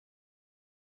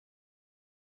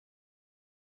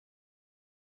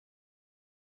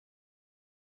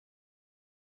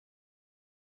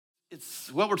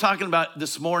It's what we're talking about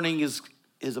this morning is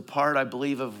a part, I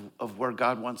believe, of where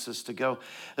God wants us to go.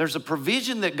 There's a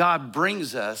provision that God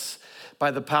brings us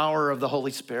by the power of the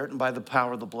Holy Spirit and by the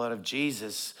power of the blood of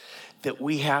Jesus that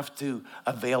we have to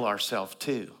avail ourselves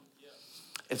to.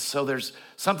 And so there's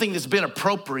something that's been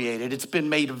appropriated, it's been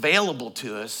made available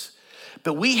to us,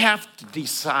 but we have to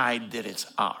decide that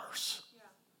it's ours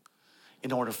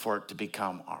in order for it to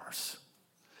become ours.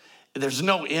 There's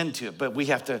no end to it, but we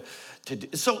have to do.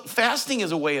 So fasting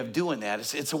is a way of doing that.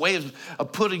 It's a way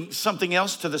of putting something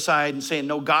else to the side and saying,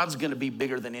 no, God's gonna be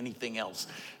bigger than anything else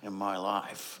in my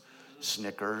life.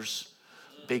 Snickers,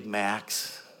 Big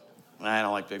Macs. I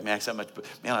don't like Big Macs that much, but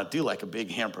man, I do like a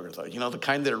big hamburger though. You know, the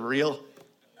kind that are real.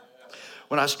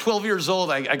 When I was 12 years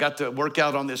old, I got to work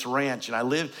out on this ranch, and I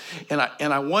lived, and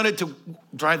I wanted to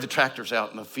drive the tractors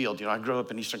out in the field. You know, I grew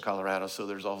up in eastern Colorado, so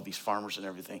there's all these farmers and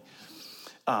everything.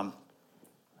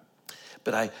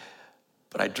 But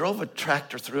I drove a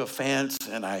tractor through a fence,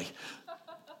 and I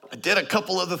did a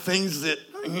couple of the things that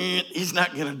he's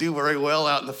not going to do very well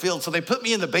out in the field. So they put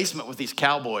me in the basement with these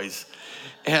cowboys,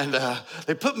 and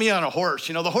they put me on a horse.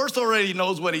 You know, the horse already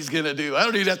knows what he's going to do. I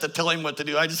don't even have to tell him what to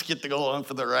do. I just get to go along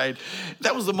for the ride.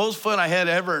 That was the most fun I had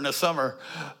ever in the summer,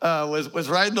 was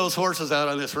riding those horses out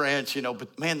on this ranch, you know.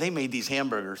 But, man, they made these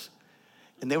hamburgers,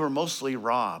 and they were mostly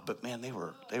raw. But, man, they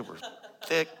were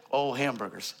thick old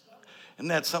hamburgers. Isn't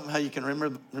that something how you can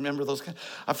remember those kinds?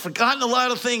 I've forgotten a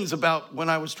lot of things about when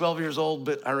I was 12 years old,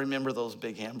 but I remember those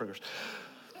big hamburgers.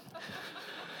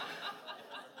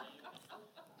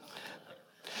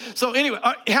 So anyway,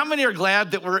 how many are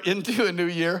glad that we're into a new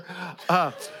year?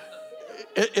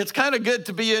 It's kind of good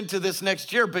to be into this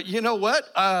next year, but you know what?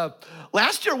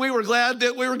 Last year we were glad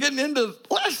that we were getting into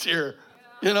last year.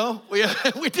 You know,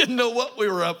 we didn't know what we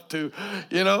were up to,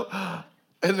 you know?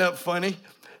 Isn't that funny?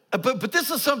 But this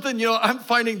is something, you know, I'm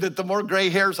finding that the more gray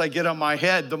hairs I get on my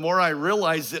head, the more I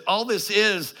realize that all this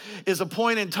is a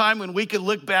point in time when we can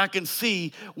look back and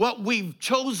see what we've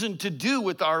chosen to do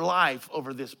with our life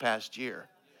over this past year.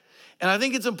 And I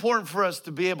think it's important for us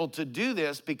to be able to do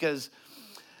this because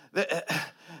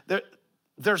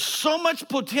there's so much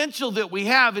potential that we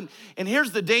have. And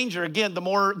here's the danger, again, the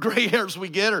more gray hairs we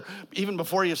get, or even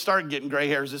before you start getting gray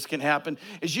hairs, this can happen,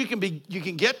 is you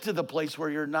can get to the place where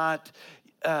you're not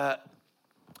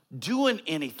doing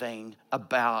anything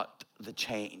about the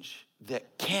change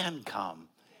that can come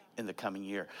in the coming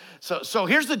year. So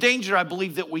here's the danger I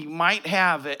believe that we might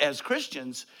have as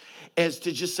Christians, is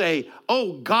to just say,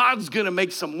 oh, God's gonna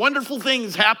make some wonderful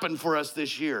things happen for us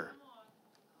this year.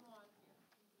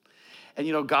 And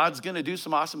you know, God's gonna do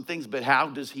some awesome things, but how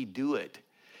does he do it?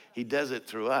 He does it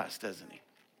through us, doesn't he?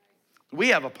 We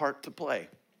have a part to play.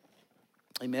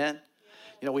 Amen?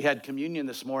 You know, we had communion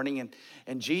this morning,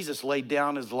 and Jesus laid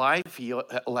down his life. He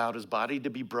allowed his body to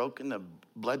be broken, the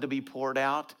blood to be poured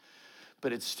out,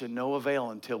 but it's to no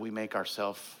avail until we make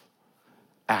ourselves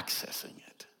accessing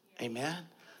it. Amen?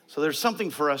 So there's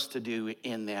something for us to do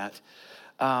in that.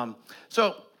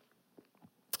 So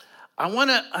I want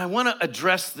to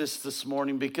address this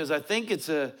morning because I think it's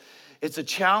a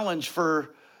challenge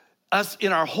for us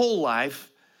in our whole life.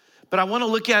 But I want to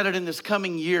look at it in this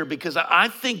coming year because I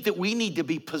think that we need to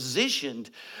be positioned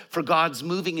for God's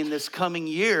moving in this coming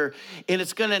year. And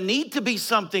it's going to need to be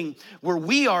something where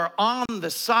we are on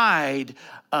the side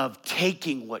of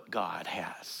taking what God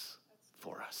has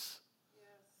for us.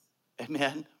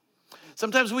 Amen.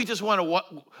 Sometimes we just want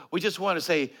to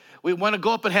say, we want to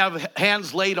go up and have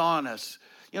hands laid on us.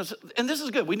 You know, and this is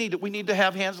good. We need to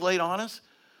have hands laid on us.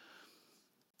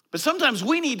 But sometimes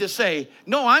we need to say,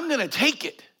 no, I'm going to take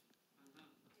it.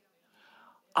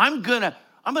 I'm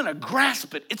gonna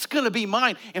grasp it. It's gonna be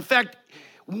mine. In fact,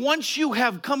 once you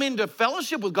have come into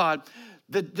fellowship with God,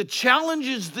 the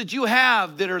challenges that you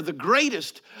have that are the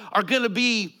greatest are gonna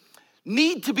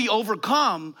need to be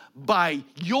overcome by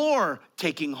your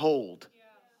taking hold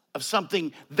of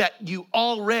something that you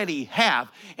already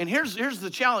have. And here's the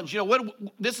challenge. You know what?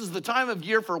 This is the time of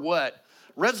year for what?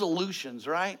 Resolutions,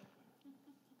 right?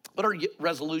 What are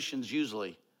resolutions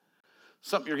usually?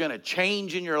 Something you're gonna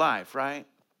change in your life, right?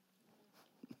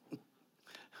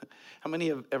 How many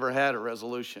have ever had a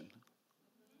resolution?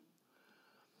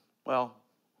 Well,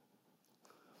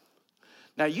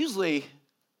 now usually,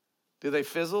 do they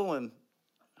fizzle? And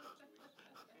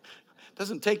it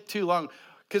doesn't take too long,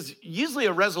 because usually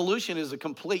a resolution is a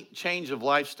complete change of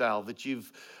lifestyle that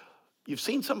you've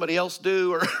seen somebody else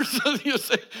do, or you've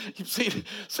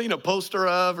seen a poster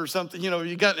of, or something, you know,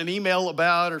 you got an email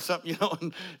about, or something, you know,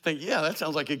 and think, yeah, that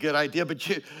sounds like a good idea. But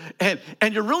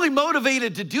you're really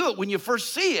motivated to do it when you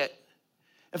first see it.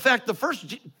 In fact, the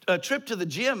first trip to the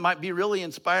gym might be really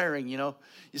inspiring, you know.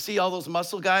 You see all those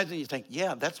muscle guys and you think,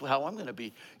 yeah, that's how I'm gonna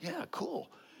be. Yeah, cool.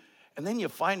 And then you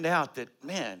find out that,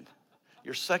 man,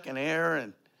 you're sucking air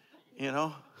and, you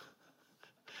know,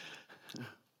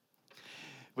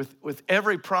 with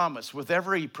every promise, with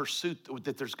every pursuit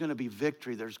that there's gonna be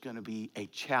victory, there's gonna be a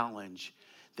challenge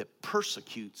that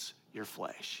persecutes your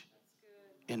flesh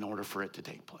in order for it to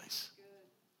take place.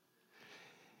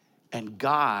 And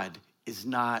God is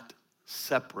not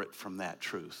separate from that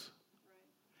truth.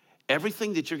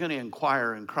 Everything that you're going to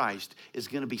inquire in Christ is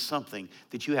going to be something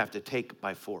that you have to take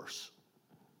by force.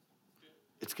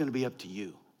 It's going to be up to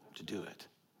you to do it.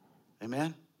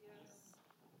 Amen?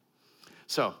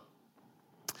 So,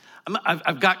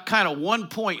 I've got kind of one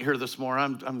point here this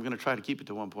morning. I'm going to try to keep it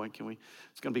to one point. Can we?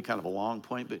 It's going to be kind of a long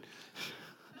point, but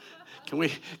can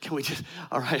we just,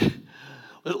 all right.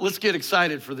 Let's get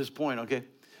excited for this point, okay?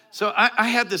 So I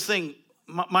had this thing,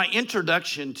 my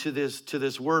introduction to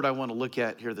this word I want to look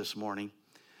at here this morning.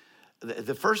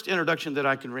 The first introduction that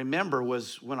I can remember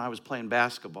was when I was playing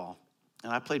basketball.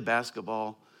 And I played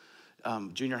basketball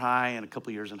junior high and a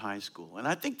couple years in high school. And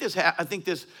I think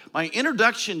my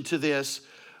introduction to this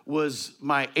was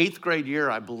my 8th grade year,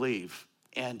 I believe.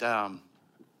 And,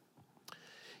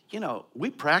 you know, we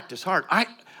practiced hard. I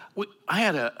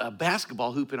had a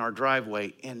basketball hoop in our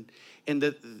driveway, and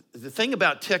the thing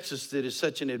about Texas that is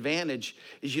such an advantage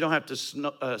is you don't have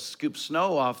to scoop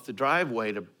snow off the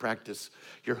driveway to practice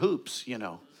your hoops, you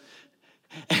know.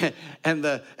 and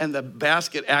the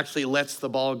basket actually lets the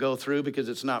ball go through because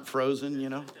it's not frozen, you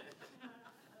know.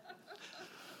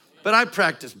 But I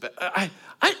practiced. I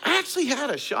actually had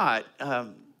a shot.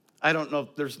 I don't know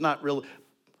if there's not really.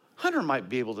 Hunter might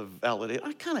be able to validate.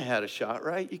 I kind of had a shot,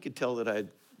 right? You could tell that I'd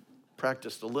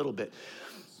practiced a little bit.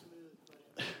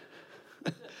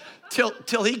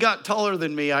 Till he got taller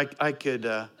than me, I could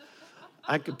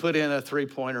put in a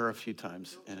 3-pointer a few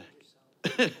times.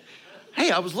 Hey,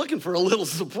 I was looking for a little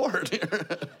support here.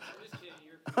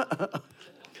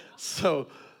 So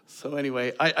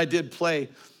anyway, I did play,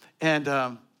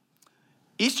 and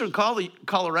Eastern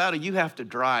Colorado, you have to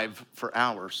drive for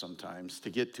hours sometimes to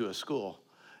get to a school.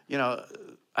 You know,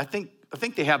 I think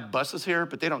they have buses here,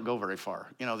 but they don't go very far.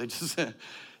 You know, they just,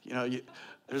 you know,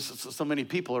 there's so many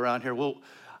people around here. Well,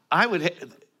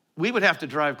 we would have to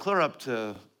drive clear up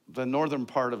to the northern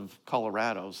part of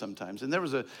Colorado sometimes. And there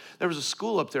was a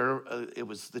school up there. It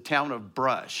was the town of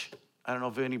Brush. I don't know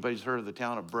if anybody's heard of the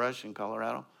town of Brush in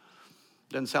Colorado.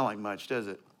 Doesn't sound like much, does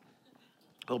it?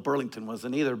 Well, Burlington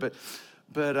wasn't either, but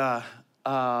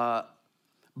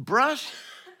Brush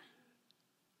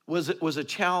was a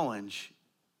challenge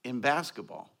in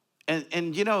basketball.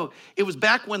 And you know, it was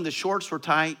back when the shorts were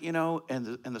tight, you know,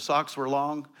 and the socks were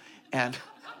long and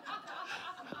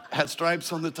had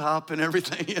stripes on the top and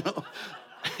everything, you know.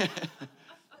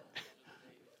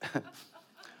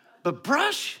 But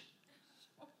Brush,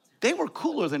 they were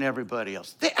cooler than everybody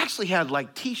else. They actually had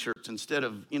like T-shirts instead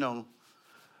of, you know,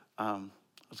 I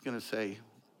was going to say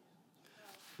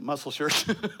muscle shirts.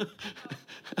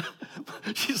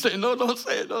 She's saying, no, don't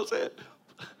say it.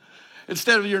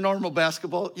 Instead of your normal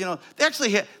basketball, you know, they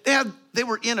actually they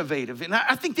were innovative. And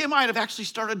I think they might have actually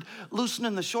started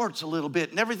loosening the shorts a little bit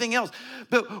and everything else.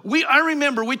 But I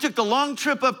remember we took the long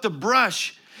trip up to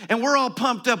Brush, and we're all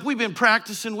pumped up. We've been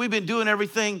practicing. We've been doing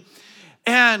everything.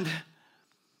 And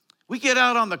we get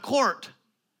out on the court,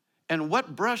 and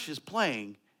what Brush is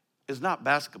playing is not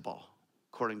basketball,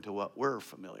 according to what we're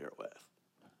familiar with.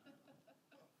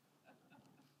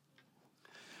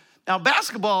 Now,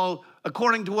 basketball,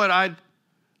 according to what I'd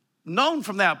known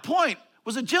from that point,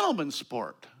 was a gentleman's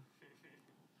sport.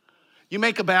 You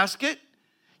make a basket,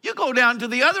 you go down to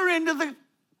the other end of the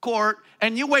court,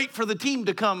 and you wait for the team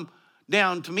to come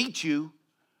down to meet you,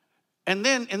 and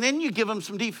then you give them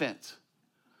some defense.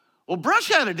 Well, Brush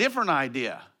had a different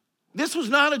idea. This was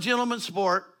not a gentleman's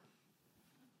sport.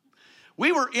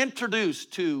 We were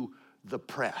introduced to the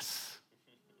press.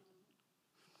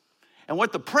 And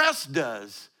what the press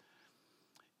does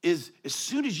is as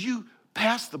soon as you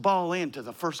pass the ball in to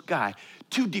the first guy,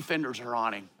 2 defenders are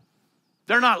on him.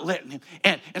 They're not letting him.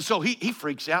 And so he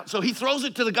freaks out. So he throws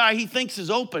it to the guy he thinks is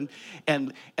open,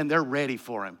 and they're ready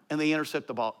for him. And they intercept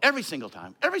the ball every single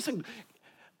time.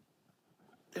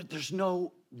 There's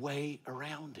no way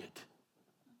around it.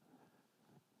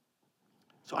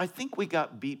 So I think we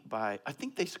got beat I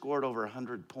think they scored over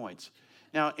 100 points.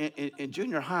 Now, in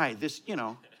junior high, this, you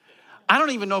know, I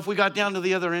don't even know if we got down to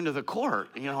the other end of the court.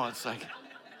 You know, it's like.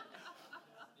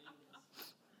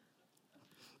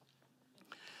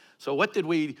 So what did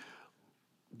we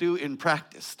do in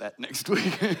practice that next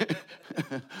week?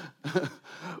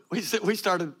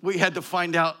 we had to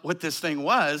find out what this thing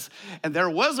was, and there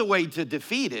was a way to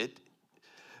defeat it,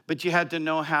 but you had to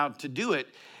know how to do it.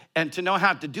 And to know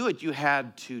how to do it, you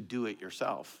had to do it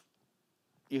yourself.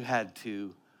 You had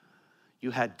to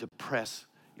press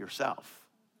yourself.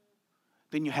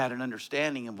 Then you had an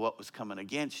understanding of what was coming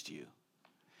against you.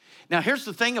 Now, here's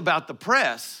the thing about the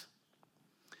press.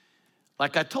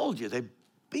 Like I told you, they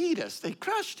beat us, they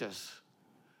crushed us.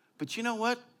 But you know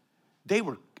what?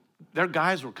 Their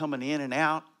guys were coming in and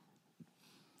out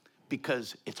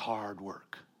because it's hard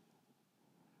work.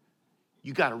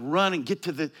 You got to run and get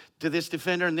to this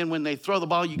defender, and then when they throw the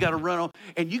ball, you got to run on,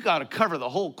 and you got to cover the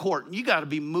whole court, and you got to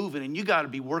be moving, and you got to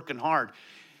be working hard.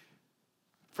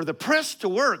 For the press to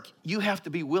work, you have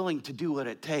to be willing to do what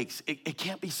it takes. It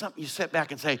can't be something you sit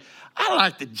back and say, I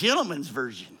like the gentleman's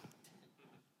version,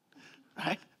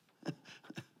 right?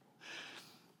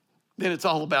 Then it's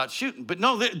all about shooting. But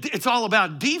no, it's all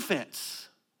about defense,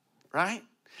 right?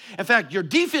 In fact, your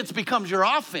defense becomes your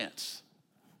offense,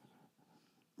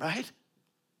 right?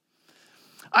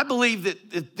 I believe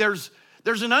that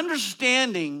there's an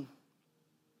understanding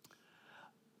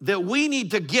that we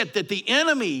need to get that the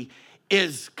enemy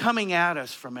is coming at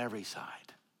us from every side.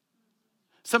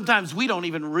 Sometimes we don't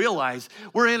even realize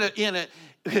we're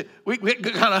we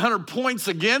got 100 points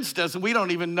against us and we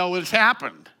don't even know what's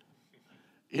happened,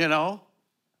 you know?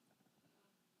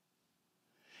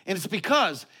 And it's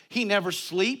because he never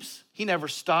sleeps, he never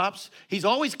stops, he's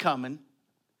always coming,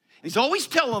 he's always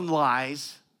telling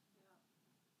lies,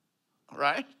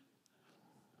 right?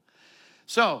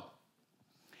 So,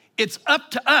 it's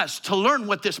up to us to learn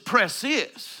what this press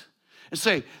is and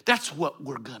say, that's what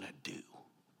we're gonna do.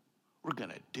 We're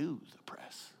gonna do the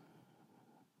press,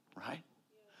 right?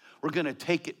 We're gonna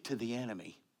take it to the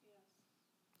enemy.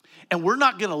 And we're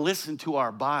not gonna listen to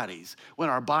our bodies when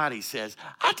our body says,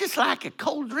 I just like a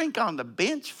cold drink on the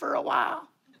bench for a while,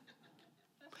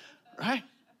 right?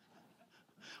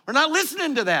 We're not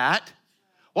listening to that.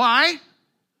 Why?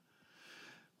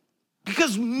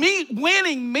 Because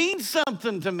winning means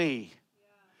something to me.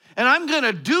 And I'm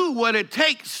gonna do what it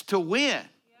takes to win.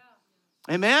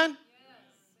 Amen?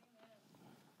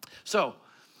 So,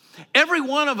 every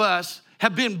one of us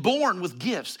have been born with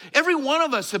gifts. Every one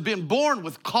of us have been born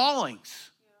with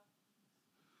callings.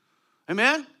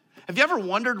 Amen? Have you ever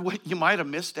wondered what you might have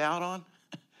missed out on?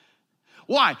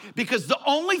 Why? Because the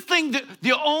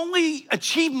only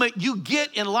achievement you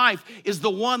get in life is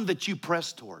the one that you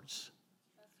press towards.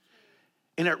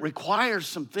 And it requires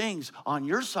some things on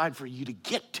your side for you to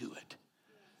get to it.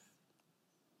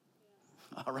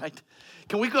 All right?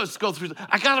 Can we go through?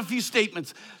 I got a few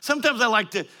statements. Sometimes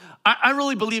I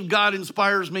really believe God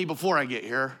inspires me before I get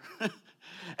here.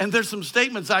 And there's some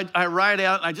statements I write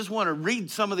out, and I just want to read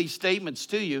some of these statements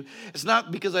to you. It's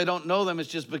not because I don't know them, it's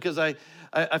just because I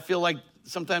feel like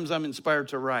sometimes I'm inspired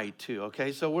to write too,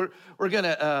 okay? So we're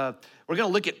gonna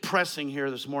look at pressing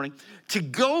here this morning. To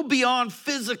go beyond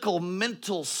physical,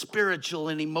 mental, spiritual,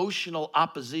 and emotional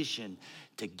opposition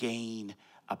to gain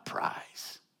a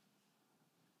prize.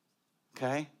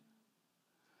 Okay?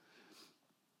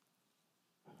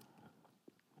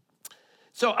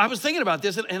 So I was thinking about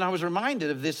this, and I was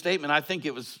reminded of this statement. I think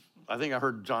I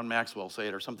heard John Maxwell say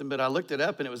it or something, but I looked it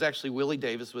up, and it was actually Willie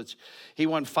Davis, which he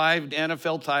won 5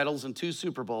 NFL titles and 2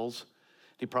 Super Bowls.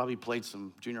 He probably played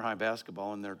some junior high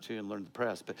basketball in there too and learned the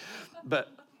press. But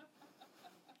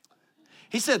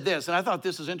he said this, and I thought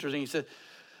this was interesting. He said,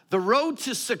 the road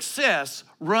to success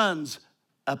runs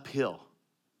uphill.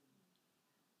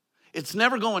 It's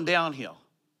never going downhill.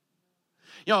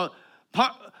 You know,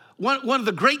 one of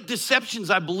the great deceptions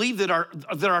I believe that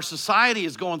our society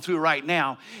is going through right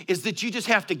now is that you just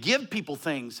have to give people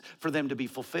things for them to be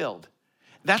fulfilled.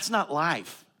 That's not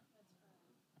life.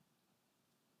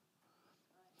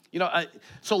 You know,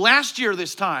 so last year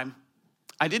this time,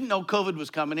 I didn't know COVID was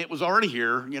coming. It was already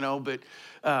here, you know, but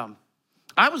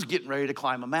I was getting ready to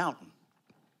climb a mountain.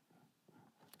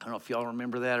 I don't know if y'all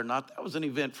remember that or not. That was an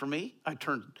event for me. I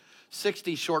turned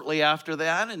 60 shortly after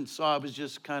that, and so I was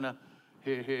just kind of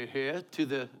here to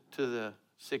the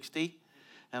 60,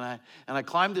 and I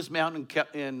climbed this mountain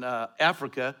in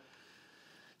Africa,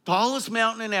 tallest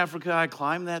mountain in Africa. I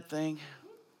climbed that thing,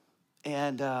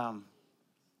 and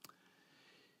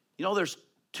you know, there's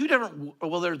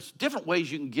different ways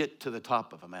you can get to the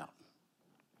top of a mountain.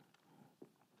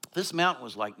 This mountain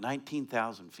was like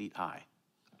 19,000 feet high.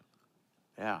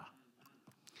 Yeah.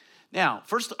 Now,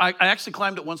 first, I actually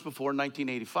climbed it once before in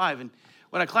 1985, and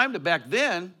when I climbed it back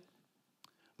then,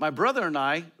 my brother and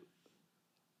I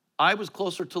was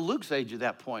closer to Luke's age at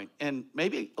that point, and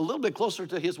maybe a little bit closer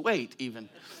to his weight even.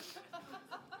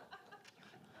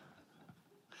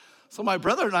 So my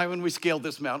brother and I, when we scaled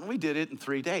this mountain, we did it in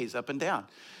 3 days, up and down.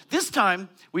 This time,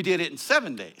 we did it in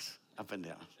 7 days, up and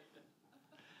down.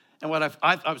 And what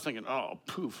I was thinking, oh,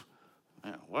 poof.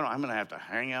 Yeah, well, I'm going to have to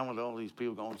hang out with all these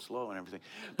people going slow and everything.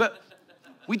 But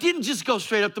we didn't just go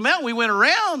straight up the mountain. We went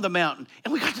around the mountain,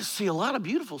 and we got to see a lot of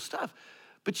beautiful stuff.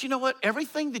 But you know what?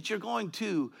 Everything that you're going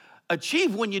to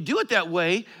achieve when you do it that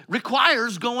way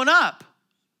requires going up.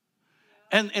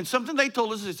 And something they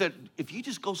told us is that if you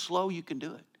just go slow, you can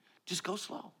do it. Just go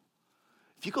slow.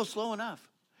 If you go slow enough.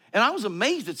 And I was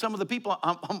amazed at some of the people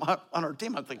on our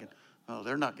team. I'm thinking, oh,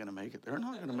 they're not going to make it. They're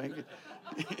not going to make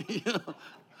it. You know?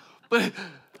 But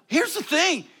here's the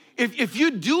thing. If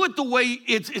you do it the way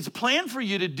it's planned for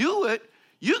you to do it,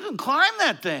 you can climb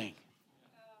that thing.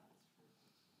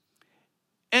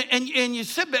 And you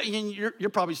sit back, and you're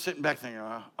probably sitting back thinking,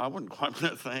 oh, I wouldn't climb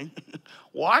that thing.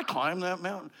 Why climb that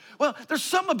mountain? Well, there's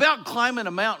something about climbing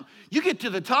a mountain. You get to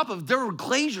the top there were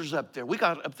glaciers up there. We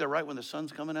got up there right when the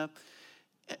sun's coming up.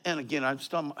 And again, I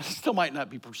still might not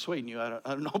be persuading you. I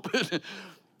don't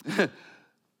know.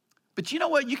 But you know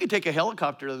what? You could take a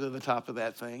helicopter to the top of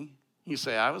that thing. You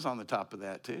say, I was on the top of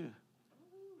that too.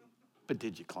 But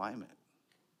did you climb it?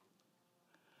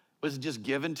 Was it just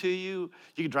given to you?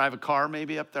 You could drive a car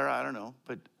maybe up there, I don't know.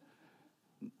 But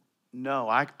no,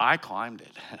 I climbed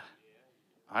it.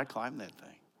 I climbed that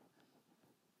thing.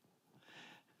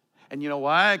 And you know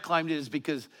why I climbed it is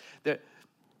because, get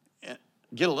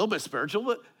a little bit spiritual,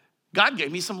 but God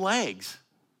gave me some legs.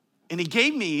 And he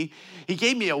gave me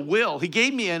a will. He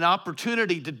gave me an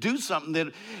opportunity to do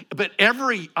something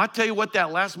I'll tell you what,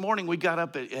 that last morning we got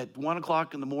up at 1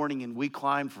 o'clock in the morning and we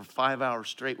climbed for 5 hours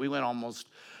straight. We went almost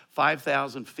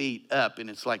 5,000 feet up, and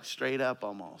it's like straight up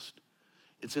almost.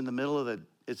 It's in the middle of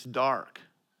it's dark.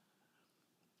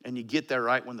 And you get there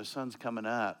right when the sun's coming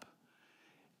up.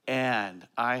 And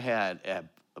I had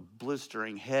a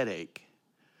blistering headache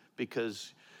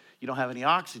because you don't have any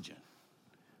oxygen.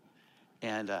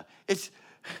 And it's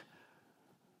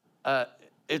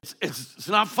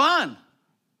not fun.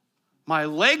 My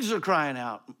legs are crying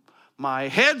out. My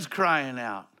head's crying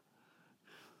out.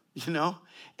 You know?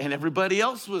 And everybody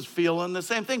else was feeling the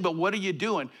same thing. But what are you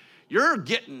doing? You're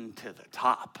getting to the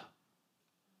top.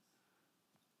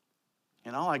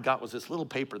 And all I got was this little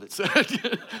paper that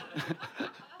said,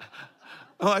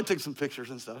 oh, I took some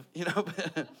pictures and stuff, you know.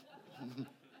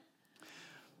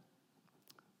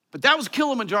 But that was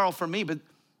Kilimanjaro for me. But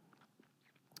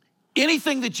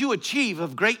anything that you achieve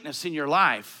of greatness in your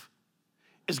life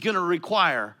is going to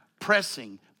require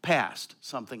pressing past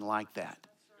something like that.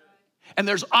 And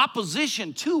there's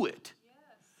opposition to it.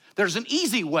 There's an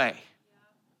easy way.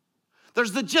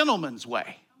 There's the gentleman's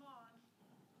way.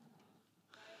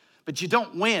 But you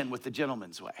don't win with the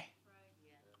gentleman's way.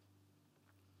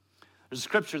 There's a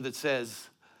scripture that says,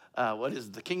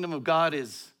 the kingdom of God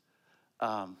is,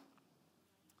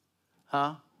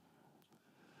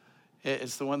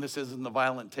 It's the one that says, "In the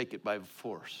violent, take it by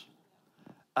force."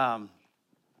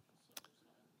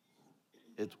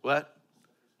 It's what?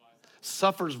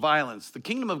 Suffers violence. The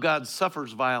kingdom of God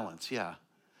suffers violence, yeah.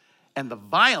 And the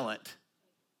violent,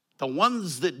 the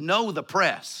ones that know the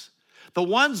press, the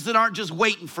ones that aren't just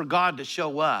waiting for God to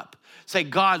show up, say,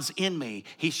 God's in me,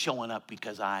 he's showing up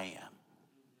because I am.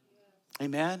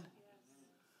 Amen?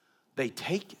 They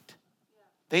take it.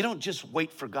 They don't just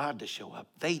wait for God to show up.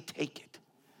 They take it.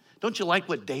 Don't you like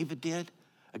what David did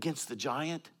against the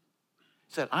giant?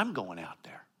 He said, I'm going out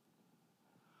there.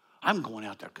 I'm going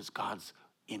out there because God's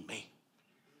in me.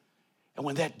 And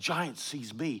when that giant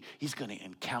sees me, he's going to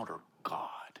encounter God.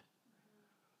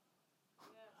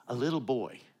 A little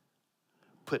boy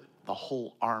put the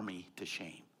whole army to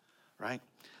shame, right?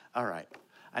 All right,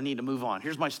 I need to move on.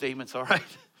 Here's my statements, all right?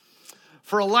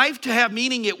 For a life to have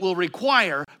meaning, it will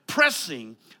require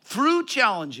pressing through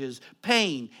challenges,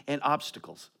 pain, and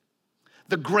obstacles.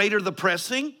 The greater the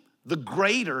pressing, the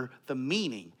greater the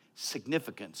meaning,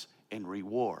 significance, and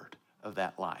reward of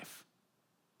that life.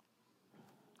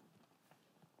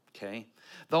 Okay?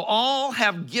 Though all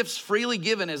have gifts freely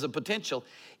given as a potential,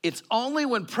 it's only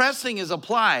when pressing is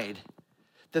applied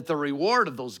that the reward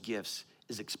of those gifts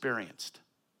is experienced.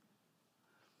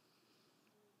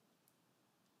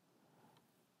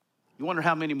 You wonder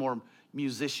how many more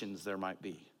musicians there might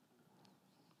be.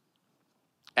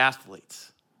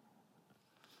 Athletes.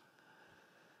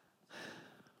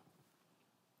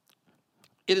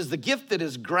 It is the gift that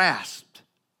is grasped,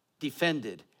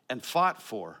 defended, and fought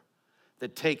for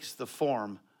that takes the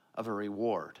form of a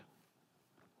reward.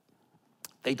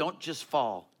 They don't just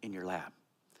fall in your lap.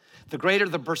 The greater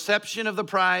the perception of the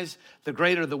prize, the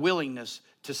greater the willingness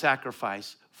to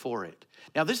sacrifice for it.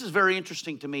 Now, this is very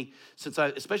interesting to me,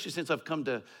 especially since I've come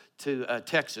to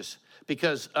Texas,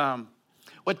 because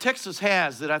what Texas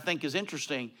has that I think is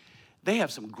interesting, they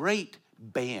have some great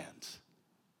bands.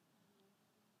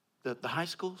 The high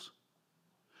schools.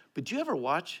 But do you ever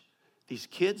watch these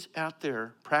kids out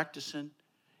there practicing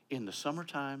in the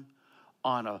summertime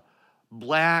on a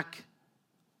black,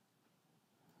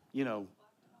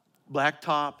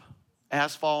 blacktop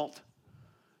asphalt?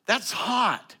 That's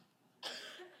hot.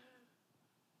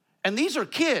 And these are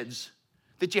kids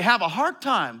that you have a hard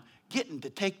time getting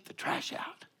to take the trash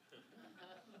out.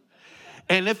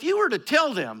 And if you were to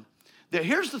tell them that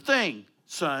here's the thing,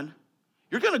 son,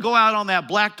 you're going to go out on that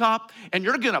blacktop and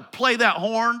you're going to play that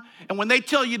horn. And when they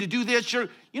tell you to do this, you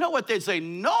know what they'd say?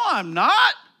 No, I'm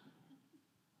not.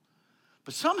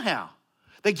 But somehow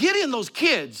they get in those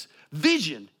kids'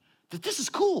 vision that this is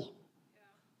cool.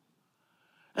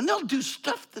 And they'll do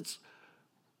stuff that's,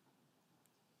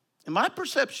 in my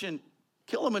perception,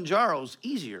 Kilimanjaro's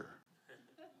easier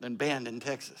than band in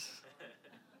Texas.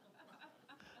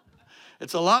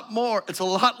 It's a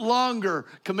lot longer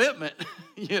commitment,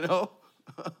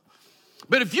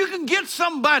 But if you can get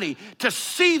somebody to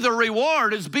see the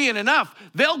reward as being enough,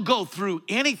 they'll go through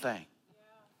anything.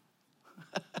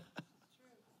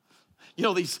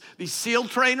 These SEAL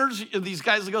trainers, these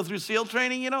guys that go through SEAL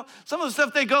training, some of the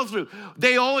stuff they go through,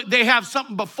 they have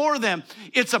something before them.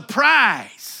 It's a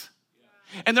prize.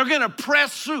 And they're going to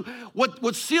press through.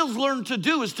 What SEALs learn to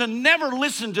do is to never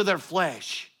listen to their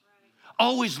flesh.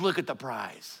 Always look at the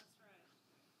prize.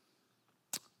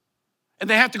 And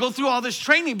they have to go through all this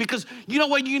training because you know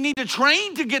what? You need to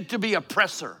train to get to be a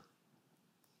presser.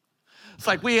 It's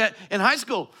like we had in high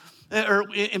school or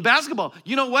in basketball.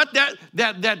 You know what?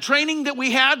 That training that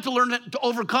we had to learn to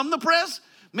overcome the press,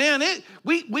 man,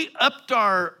 we upped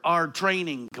our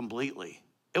training completely.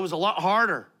 It was a lot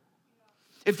harder.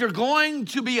 If you're going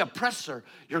to be a presser,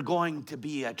 you're going to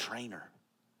be a trainer.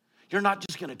 You're not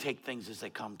just going to take things as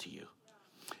they come to you.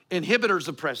 Inhibitors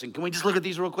of pressing. Can we just look at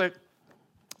these real quick?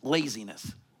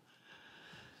 Laziness.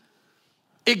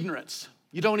 Ignorance.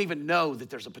 You don't even know that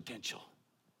there's a potential.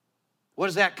 What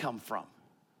does that come from?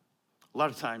 A lot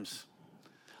of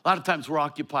times we're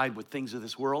occupied with things of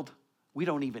this world. We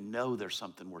don't even know there's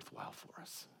something worthwhile for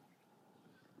us.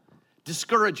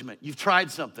 Discouragement. You've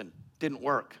tried something, didn't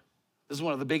work. This is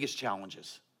one of the biggest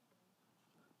challenges.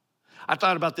 I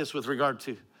thought about this with regard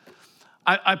to,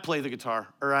 I play the guitar,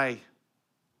 or I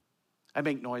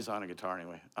make noise on a guitar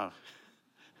anyway.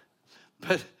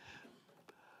 But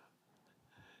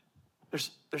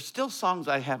there's still songs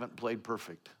I haven't played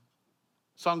perfect.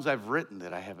 Songs I've written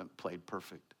that I haven't played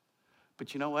perfect.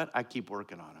 But you know what? I keep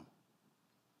working on them.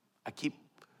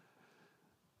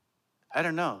 I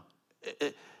don't know.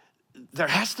 There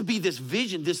has to be this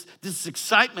vision, this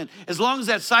excitement. As long as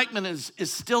that excitement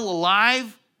is still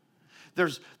alive,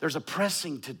 there's a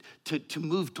pressing to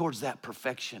move towards that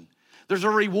perfection. There's a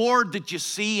reward that you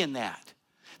see in that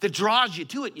draws you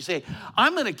to it. You say,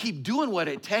 I'm going to keep doing what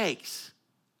it takes.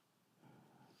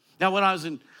 Now, when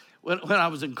I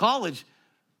was in college,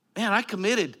 man, I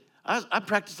committed. I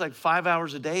practiced like 5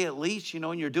 hours a day at least,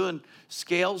 and you're doing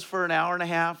scales for an hour and a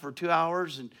half or 2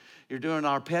 hours, and you're doing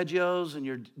arpeggios, and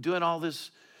you're doing all this.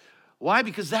 Why?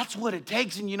 Because that's what it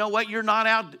takes. And you know what? You're not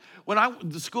out.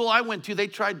 The school I went to,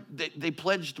 they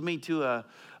pledged me to a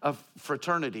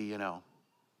fraternity, And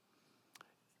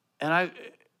I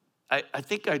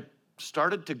think I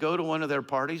started to go to one of their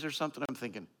parties or something. I'm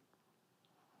thinking,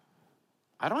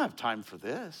 I don't have time for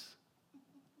this.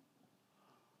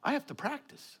 I have to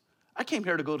practice. I came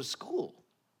here to go to school.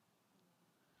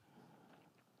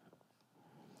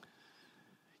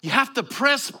 You have to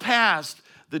press past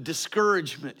the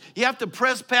discouragement. You have to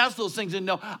press past those things and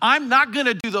know, I'm not going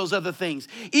to do those other things.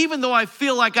 Even though I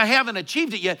feel like I haven't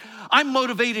achieved it yet, I'm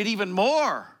motivated even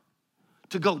more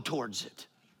to go towards it.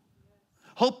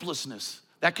 Hopelessness,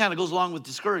 that kind of goes along with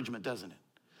discouragement, doesn't it?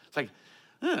 It's like,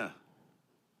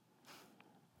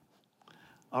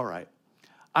 all right.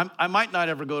 I might not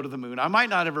ever go to the moon. I might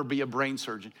not ever be a brain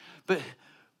surgeon.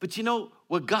 But you know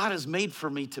what God has made for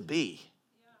me to be?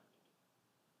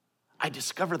 I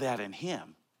discover that in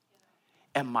him.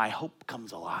 And my hope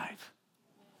comes alive.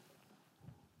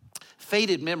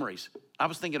 Faded memories. I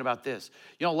was thinking about this.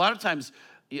 A lot of times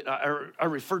I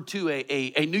referred to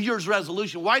a New Year's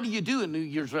resolution. Why do you do a New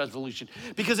Year's resolution?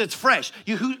 Because it's fresh.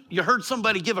 You heard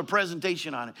somebody give a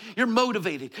presentation on it. You're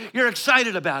motivated. You're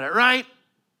excited about it, right?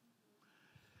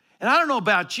 And I don't know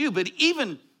about you, but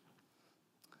even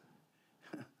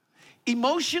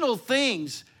emotional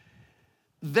things,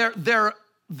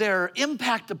 their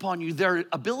impact upon you, their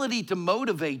ability to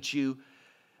motivate you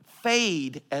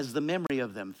fade as the memory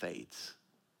of them fades.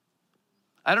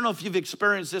 I don't know if you've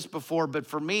experienced this before, but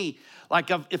for me, like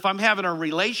if I'm having a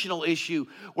relational issue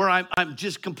where I'm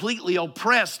just completely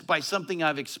oppressed by something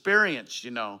I've experienced,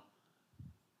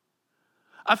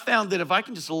 I found that if I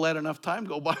can just let enough time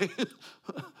go by,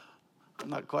 I'm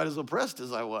not quite as oppressed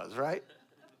as I was, right?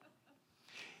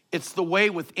 It's the way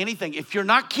with anything. If you're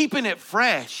not keeping it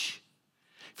fresh,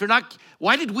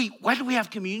 why did we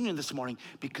have communion this morning?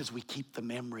 Because we keep the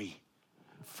memory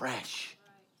fresh.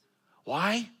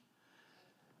 Why?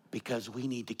 Because we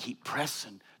need to keep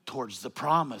pressing towards the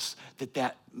promise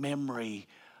that memory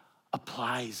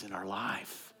applies in our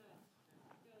life.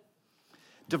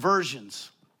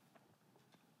 Diversions.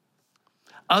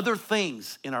 Other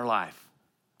things in our life.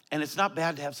 And it's not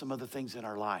bad to have some other things in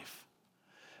our life,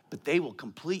 but they will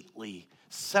completely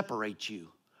separate you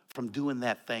from doing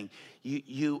that thing.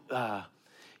 You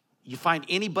find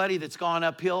anybody that's gone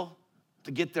uphill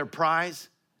to get their prize,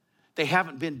 they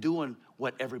haven't been doing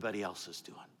what everybody else is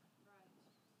doing.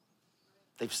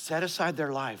 They've set aside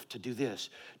their life to do this.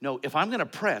 No, if I'm going to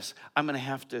press, I'm going to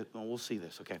have to, we'll see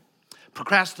this, okay.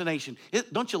 Procrastination.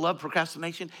 Don't you love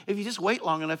procrastination? If you just wait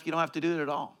long enough, you don't have to do it at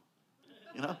all.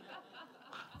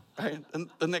 Right?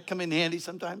 Doesn't that come in handy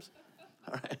sometimes?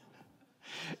 All right.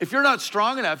 If you're not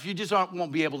strong enough, you just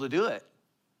won't be able to do it.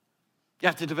 You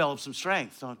have to develop some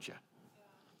strength, don't you?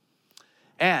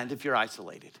 And if you're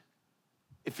isolated,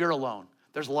 if you're alone,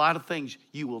 there's a lot of things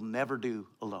you will never do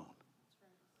alone.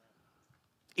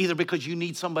 Either because you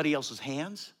need somebody else's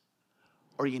hands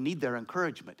or you need their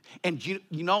encouragement. And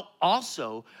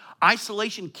also,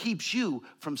 isolation keeps you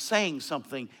from saying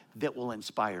something that will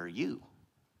inspire you.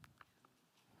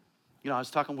 I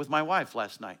was talking with my wife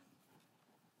last night.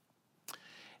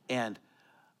 And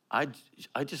I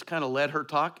just kind of let her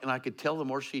talk, and I could tell the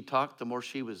more she talked, the more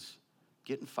she was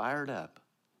getting fired up.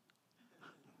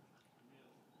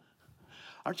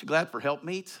 Aren't you glad for help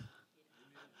meets?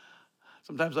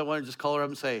 Sometimes I want to just call her up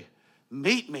and say,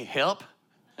 meet me, help.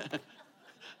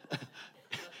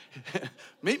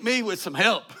 Meet me with some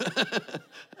help.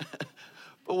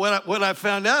 But what I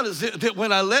found out is that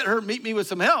when I let her meet me with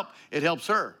some help, it helps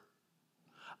her.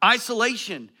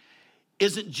 Isolation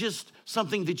isn't just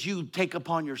something that you take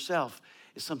upon yourself.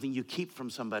 It's something you keep from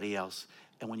somebody else.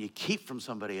 And when you keep from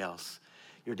somebody else,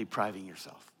 you're depriving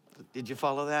yourself. Did you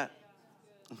follow that?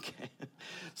 Okay.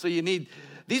 So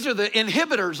these are the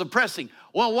inhibitors of pressing.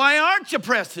 Well, why aren't you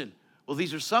pressing? Well,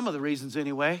 these are some of the reasons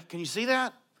anyway. Can you see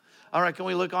that? All right, can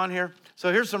we look on here?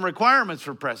 So here's some requirements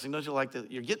for pressing. Don't you like that?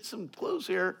 You're getting some clues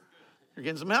here. You're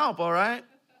getting some help, all right?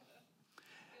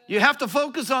 You have to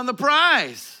focus on the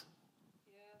prize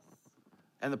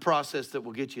and the process that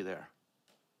will get you there.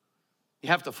 You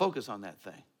have to focus on that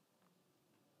thing.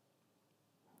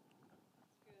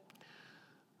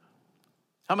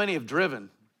 How many have driven?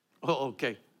 Oh,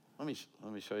 okay. Let me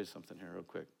show you something here real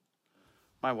quick.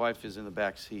 My wife is in the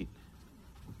back seat.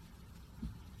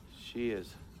 She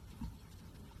is.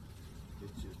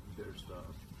 It's just bitter stuff.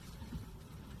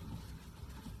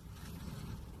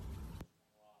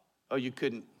 Oh, you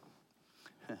couldn't.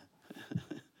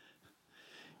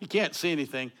 You can't see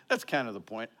anything. That's kind of the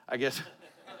point, I guess.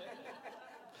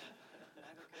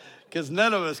 Because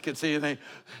none of us could see anything.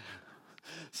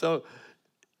 So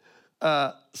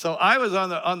I was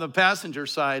on the passenger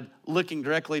side looking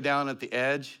directly down at the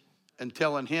edge and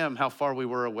telling him how far we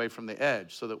were away from the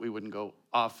edge so that we wouldn't go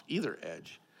off either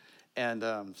edge. And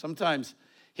sometimes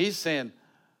he's saying,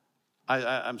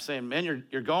 I'm saying, man,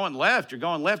 you're going left. You're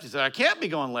going left. He said, I can't be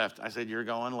going left. I said, you're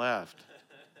going left.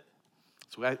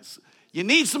 So you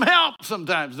need some help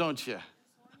sometimes, don't you?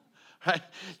 Right?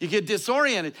 You get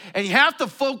disoriented. And you have to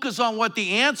focus on what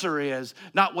the answer is,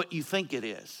 not what you think it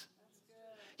is.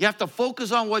 You have to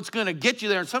focus on what's going to get you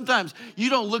there. And sometimes you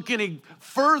don't look any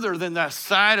further than the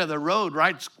side of the road,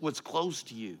 right? What's close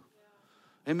to you.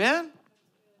 Amen?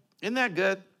 Isn't that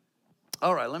good?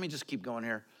 All right, let me just keep going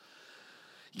here.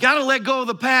 You got to let go of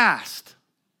the past.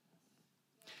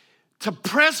 To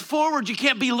press forward, you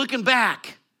can't be looking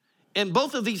back. And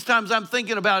both of these times I'm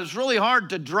thinking about it's really hard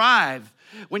to drive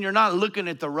when you're not looking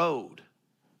at the road.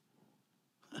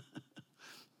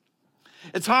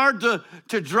 It's hard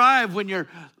to drive when you're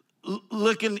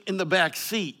looking in the back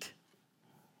seat.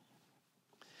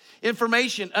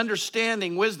 Information,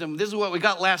 understanding, wisdom. This is what we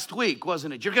got last week,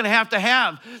 wasn't it? You're going to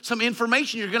have some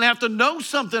information. You're going to have to know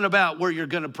something about where you're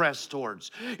going to press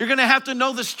towards. You're going to have to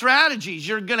know the strategies.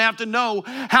 You're going to have to know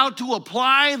how to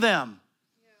apply them.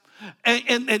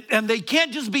 And they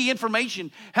can't just be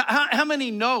information. How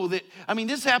many know that? I mean,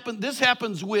 this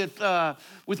happens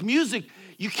with music.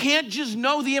 You can't just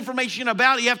know the information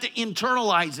about it. You have to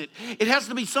internalize it. It has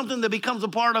to be something that becomes a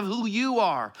part of who you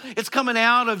are. It's coming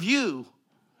out of you.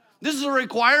 This is a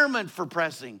requirement for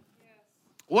pressing.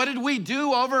 What did we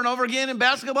do over and over again in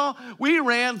basketball? We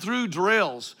ran through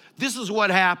drills. This is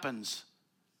what happens.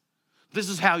 This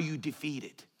is how you defeat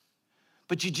it.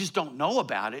 But you just don't know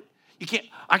about it.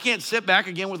 I can't sit back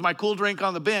again with my cool drink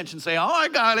on the bench and say, oh, I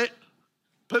got it.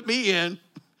 Put me in.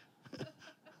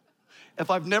 If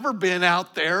I've never been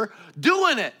out there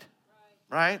doing it,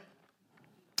 right?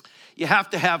 You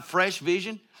have to have fresh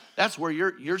vision. That's where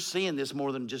you're seeing this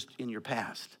more than just in your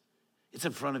past. It's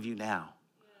in front of you now.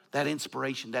 That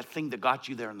inspiration, that thing that got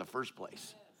you there in the first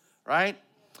place, right?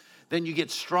 Then you get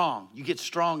strong. You get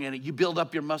strong in it. You build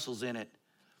up your muscles in it.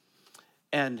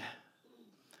 And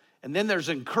then there's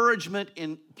encouragement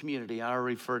in community. I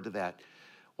already referred to that.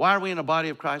 Why are we in a body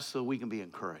of Christ? So we can be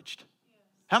encouraged.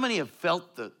 How many have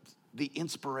felt the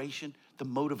inspiration, the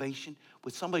motivation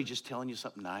with somebody just telling you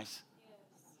something nice?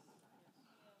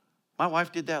 My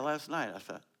wife did that last night. I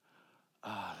thought,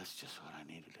 oh, that's just what I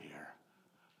needed to hear.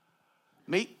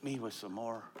 Meet me with some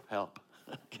more help.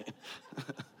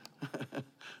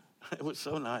 It was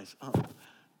so nice. Oh,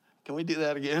 can we do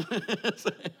that again?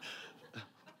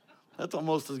 That's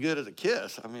almost as good as a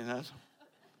kiss. I mean, that's...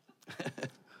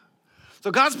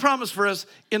 So God's promise for us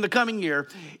in the coming year,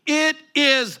 it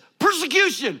is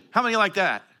persecution. How many like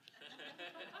that?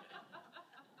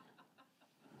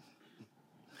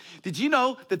 Did you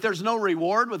know that there's no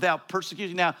reward without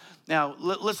persecution? Now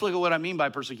let's look at what I mean by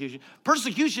persecution.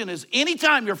 Persecution is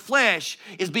anytime your flesh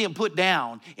is being put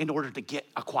down in order to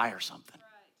acquire something.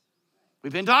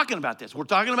 We've been talking about this. We're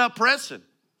talking about pressing.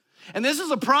 And this is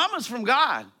a promise from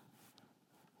God.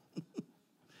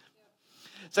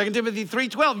 2 Timothy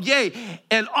 3:12, yea,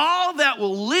 and all that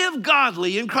will live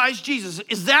godly in Christ Jesus.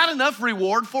 Is that enough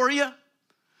reward for you?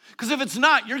 Because if it's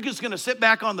not, you're just going to sit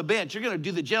back on the bench. You're going to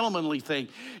do the gentlemanly thing.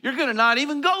 You're going to not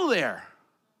even go there.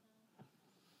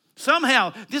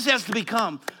 Somehow, this has to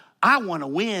become, I want to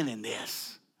win in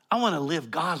this. I want to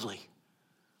live godly.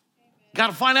 Got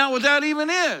to find out what that even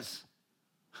is.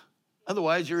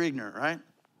 Otherwise, you're ignorant, right?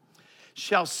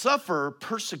 Shall suffer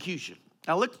persecution.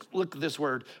 Now, look at this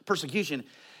word, persecution.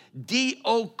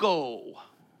 Dioko.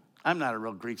 I'm not a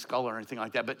real Greek scholar or anything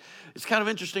like that, but it's kind of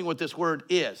interesting what this word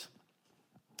is,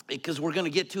 because we're going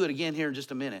to get to it again here in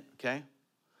just a minute, okay?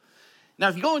 Now,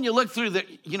 if you go and you look through the,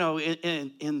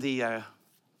 in the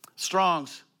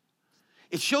Strong's,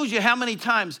 it shows you how many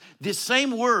times this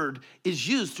same word is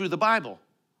used through the Bible.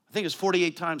 I think it's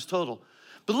 48 times total.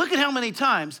 But look at how many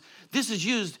times this is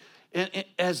used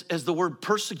as the word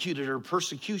persecuted or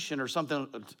persecution or something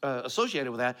associated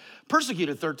with that.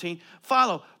 Persecuted, 13.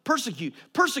 Follow, persecute,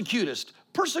 persecutest,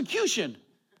 persecution,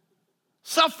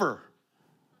 suffer.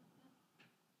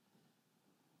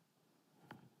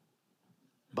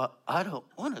 But I don't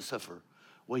want to suffer.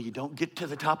 Well, you don't get to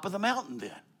the top of the mountain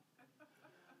then.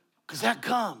 Because that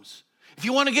comes. If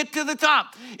you want to get to the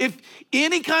top, if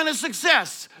any kind of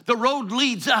success, the road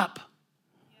leads up.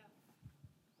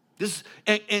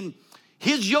 And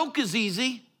his yoke is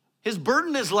easy, his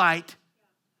burden is light,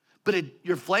 but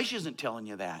your flesh isn't telling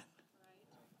you that.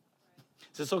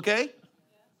 Is this okay?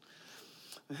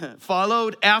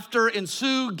 Followed, after,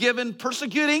 ensue, given,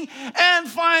 persecuting, and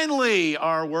finally,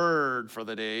 our word for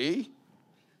the day,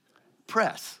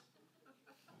 press.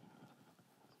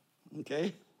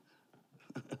 Okay?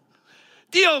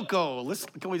 Dioko.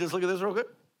 Can we just look at this real quick?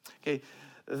 Okay.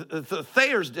 The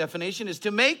Thayer's definition is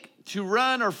to make, to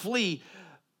run or flee,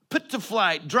 put to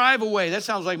flight, drive away. That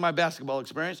sounds like my basketball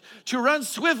experience. To run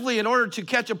swiftly in order to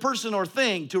catch a person or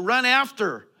thing, to run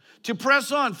after, to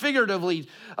press on, figuratively,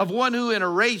 of one who in a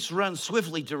race runs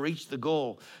swiftly to reach the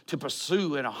goal, to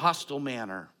pursue in a hostile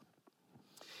manner.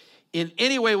 In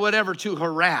any way, whatever, to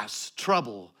harass,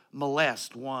 trouble,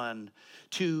 molest one,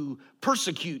 to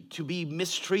persecute, to be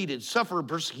mistreated, suffer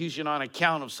persecution on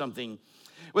account of something,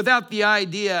 without the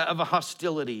idea of a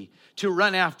hostility, to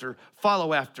run after,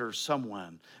 follow after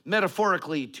someone,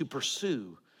 metaphorically to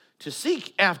pursue, to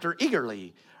seek after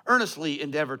eagerly, earnestly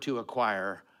endeavor to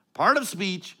acquire. Part of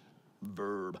speech,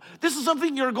 verb. This is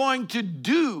something you're going to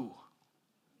do.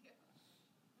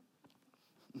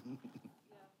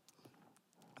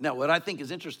 Now, what I think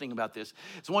is interesting about this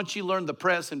is once you learn the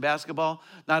press in basketball,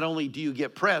 not only do you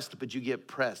get pressed, but you get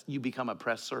pressed. You become a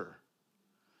presser.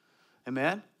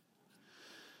 Amen?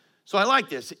 So I like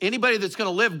this. Anybody that's going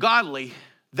to live godly,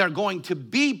 they're going to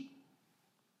be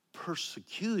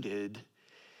persecuted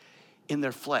in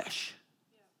their flesh.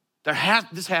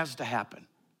 This has to happen.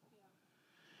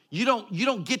 You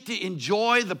don't get to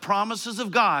enjoy the promises of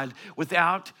God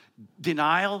without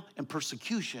denial and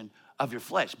persecution of your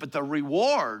flesh. But the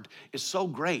reward is so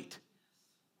great.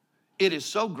 It is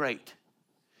so great.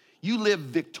 You live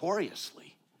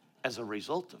victoriously as a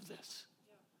result of this.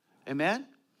 Amen?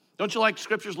 Don't you like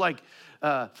scriptures like,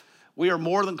 we are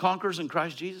more than conquerors in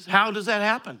Christ Jesus? How does that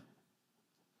happen?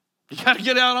 You got to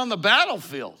get out on the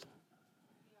battlefield.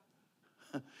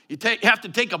 You have to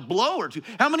take a blow or two.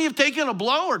 How many have taken a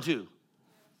blow or two?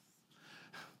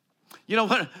 You know,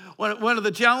 one of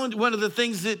the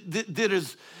things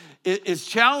that is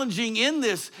challenging in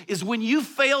this is when you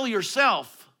fail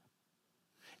yourself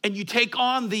and you take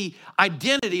on the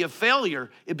identity of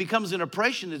failure, it becomes an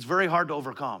oppression that's very hard to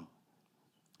overcome,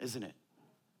 isn't it?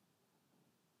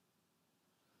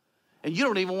 And you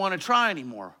don't even want to try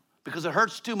anymore because it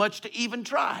hurts too much to even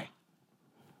try.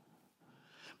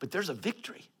 But there's a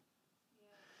victory.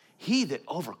 He that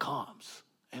overcomes,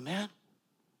 amen?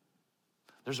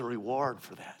 There's a reward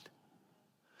for that.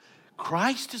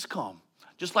 Christ has come,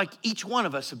 just like each one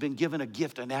of us have been given a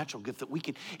gift, a natural gift that we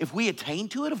can, if we attain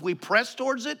to it, if we press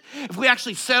towards it, if we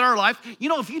actually set our life, you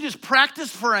know, if you just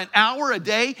practice for an hour a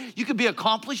day, you could be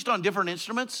accomplished on different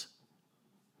instruments.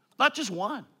 Not just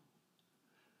one.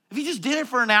 If you just did it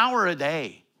for an hour a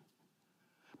day.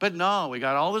 But no, we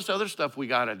got all this other stuff we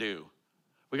got to do.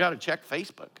 We got to check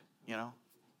Facebook, you know.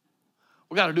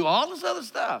 We got to do all this other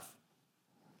stuff.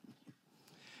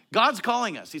 God's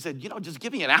calling us. He said, you know, just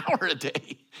give me an hour a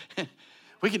day.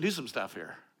 We can do some stuff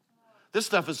here. This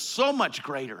stuff is so much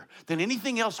greater than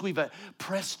anything else we've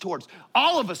pressed towards.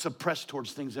 All of us have pressed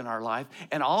towards things in our life,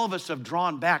 and all of us have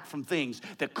drawn back from things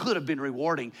that could have been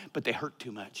rewarding, but they hurt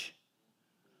too much.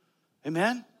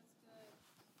 Amen?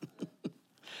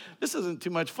 This isn't too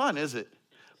much fun, is it?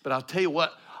 But I'll tell you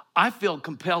what, I feel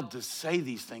compelled to say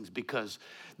these things because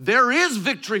there is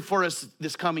victory for us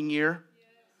this coming year.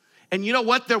 And you know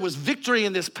what? There was victory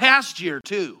in this past year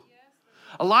too.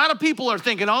 A lot of people are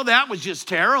thinking, oh, that was just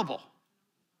terrible.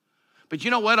 But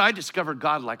you know what? I discovered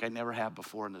God like I never have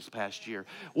before in this past year.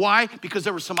 Why? Because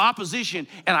there was some opposition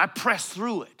and I pressed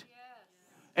through it.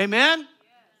 Amen?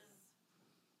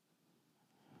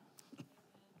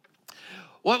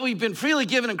 What we've been freely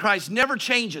given in Christ never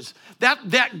changes.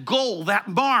 That goal, that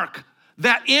mark,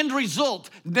 that end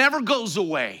result never goes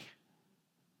away.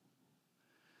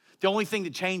 The only thing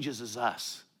that changes is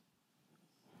us.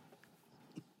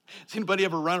 Has anybody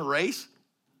ever run a race?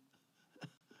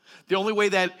 The only way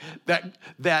that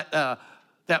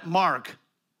mark,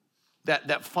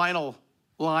 that final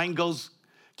line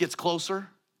gets closer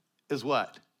is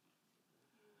what?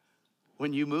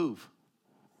 When you move,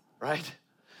 right?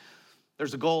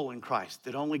 There's a goal in Christ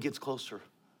that only gets closer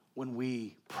when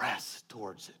we press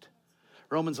towards it.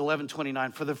 Romans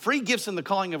 11:29, for the free gifts and the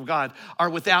calling of God are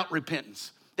without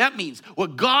repentance. That means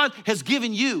what God has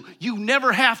given you, you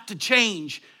never have to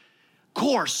change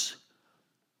course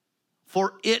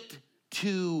for it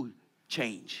to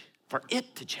change. For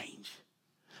it to change.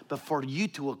 But for you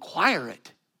to acquire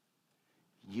it,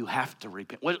 you have to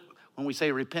repent. When we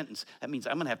say repentance, that means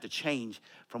I'm going to have to change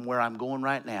from where I'm going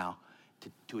right now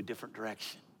to a different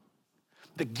direction.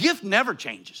 The gift never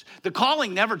changes. The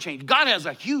calling never changes. God has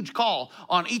a huge call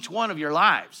on each one of your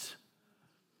lives.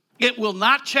 It will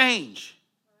not change.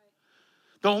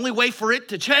 The only way for it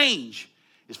to change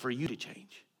is for you to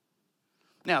change.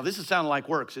 Now, this is sounding like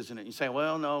works, isn't it? You say,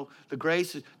 well, no, the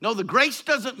grace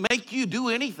doesn't make you do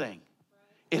anything.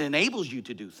 It enables you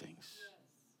to do things.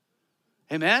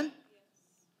 Amen?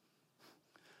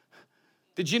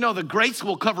 Did you know the grace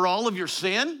will cover all of your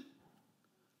sin?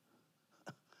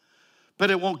 But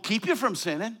it won't keep you from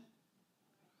sinning.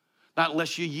 Not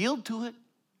unless you yield to it.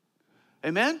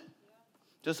 Amen?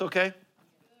 Just okay?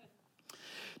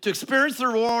 To experience the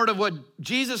reward of what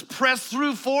Jesus pressed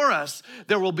through for us,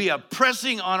 there will be a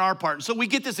pressing on our part. And so we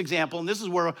get this example, and this is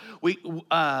where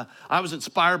I was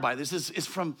inspired by this. It's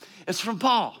from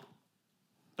Paul.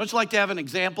 Don't you like to have an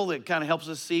example that kind of helps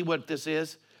us see what this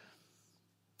is?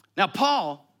 Now,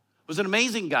 Paul was an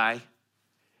amazing guy.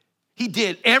 He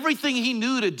did everything he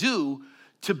knew to do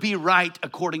to be right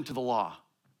according to the law.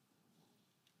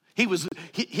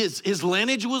 His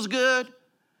lineage was good.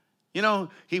 You know,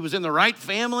 he was in the right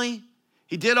family.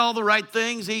 He did all the right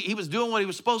things. He was doing what he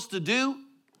was supposed to do.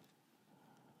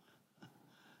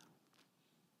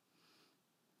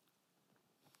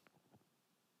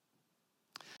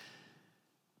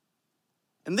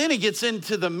 And then he gets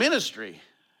into the ministry,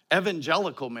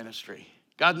 evangelical ministry.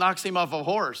 God knocks him off a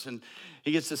horse and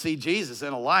he gets to see Jesus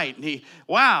in a light. And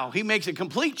he makes a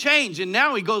complete change. And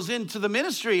now he goes into the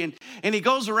ministry and he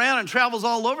goes around and travels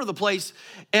all over the place.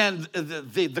 And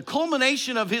the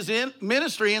culmination of his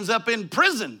ministry ends up in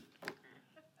prison.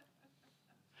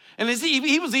 And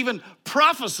he was even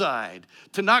prophesied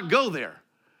to not go there.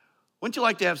 Wouldn't you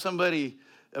like to have somebody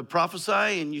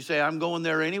prophesy and you say, I'm going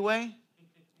there anyway?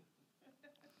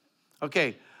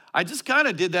 Okay, I just kind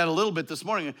of did that a little bit this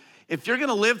morning. If you're going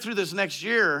to live through this next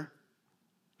year,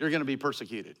 you're going to be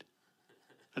persecuted.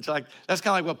 That's kind of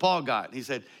like what Paul got. He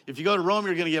said, if you go to Rome,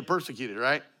 you're going to get persecuted,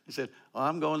 right? He said, well,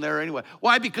 I'm going there anyway.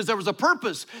 Why? Because there was a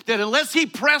purpose that unless he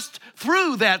pressed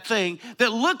through that thing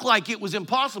that looked like it was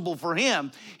impossible for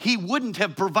him, he wouldn't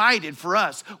have provided for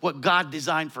us what God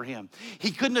designed for him.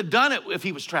 He couldn't have done it if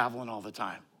he was traveling all the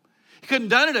time. He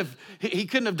couldn't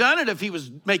have done it if he was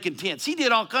making tents. He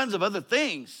did all kinds of other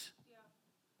things.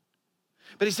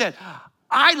 But he said,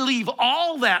 I leave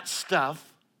all that stuff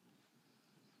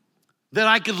that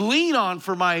I could lean on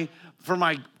for my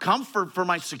comfort, for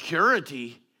my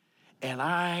security, and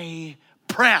I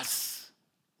press.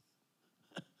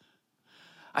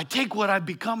 I take what I've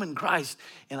become in Christ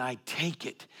and I take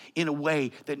it in a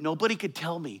way that nobody could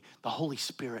tell me the Holy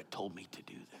Spirit told me to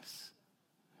do this.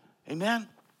 Amen?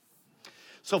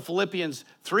 So Philippians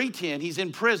 3:10, he's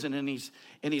in prison and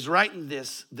he's writing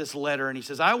this letter and he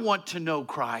says, I want to know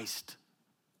Christ.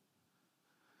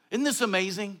 Isn't this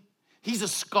amazing? He's a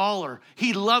scholar.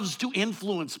 He loves to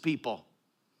influence people.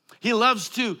 He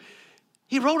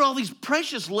wrote all these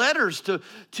precious letters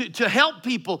to help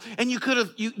people, and you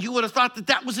would have thought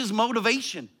that was his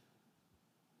motivation.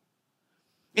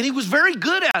 And he was very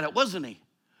good at it, wasn't he?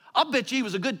 I'll bet you he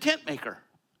was a good tent maker.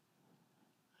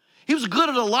 He was good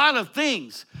at a lot of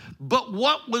things, but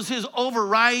what was his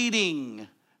overriding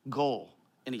goal?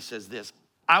 And he says this,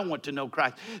 I want to know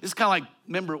Christ. It's kind of like,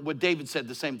 remember what David said,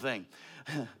 the same thing.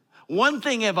 One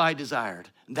thing have I desired,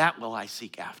 that will I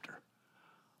seek after.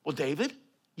 Well, David,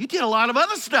 you did a lot of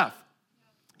other stuff.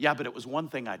 Yeah, but it was one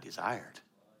thing I desired.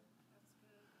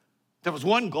 There was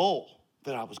one goal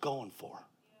that I was going for.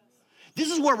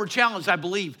 This is where we're challenged, I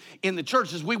believe, in the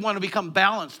church, is we want to become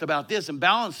balanced about this and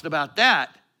balanced about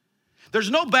that. There's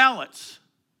no balance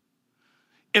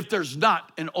if there's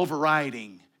not an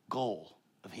overriding goal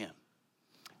of him.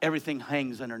 Everything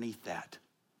hangs underneath that.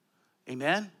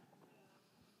 Amen?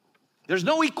 There's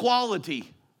no equality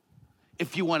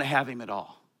if you want to have him at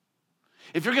all.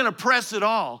 If you're going to press it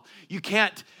all, you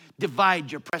can't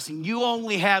divide your pressing. You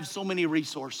only have so many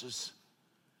resources.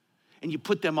 And you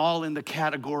put them all in the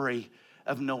category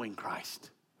of knowing Christ.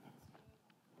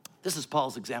 This is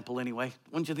Paul's example anyway.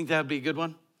 Wouldn't you think that would be a good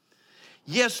one?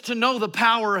 Yes, to know the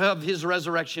power of his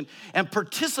resurrection and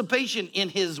participation in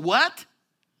his what?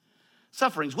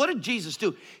 Sufferings. What did Jesus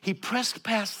do? He pressed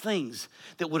past things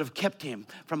that would have kept him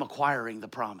from acquiring the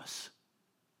promise.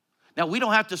 Now, we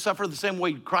don't have to suffer the same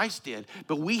way Christ did,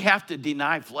 but we have to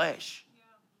deny flesh.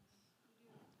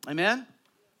 Amen?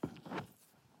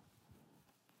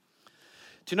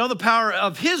 To know the power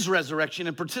of his resurrection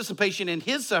and participation in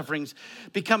his sufferings,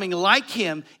 becoming like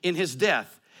him in his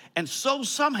death, and so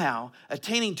somehow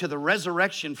attaining to the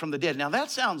resurrection from the dead. Now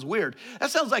that sounds weird. That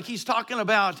sounds like he's talking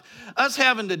about us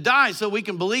having to die so we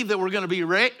can believe that we're going to be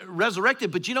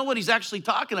resurrected. But you know what he's actually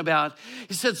talking about?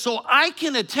 He said, so I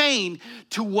can attain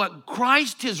to what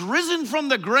Christ has risen from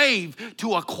the grave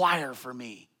to acquire for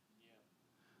me.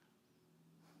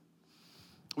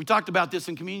 We talked about this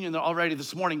in communion already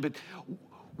this morning, but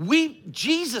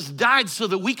Jesus died so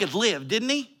that we could live, didn't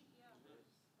he?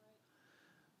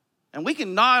 And we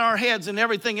can nod our heads and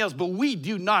everything else, but we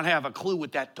do not have a clue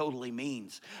what that totally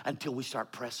means until we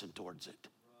start pressing towards it.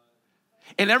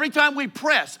 And every time we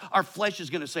press, our flesh is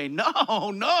going to say, no,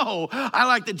 I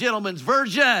like the gentleman's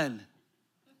version.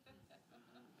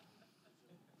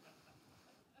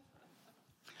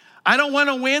 I don't want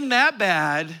to win that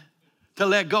bad to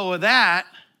let go of that,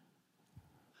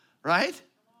 right?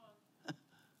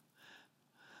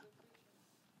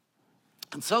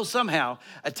 And so somehow,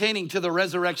 attaining to the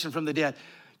resurrection from the dead,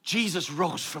 Jesus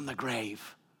rose from the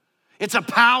grave. It's a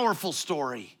powerful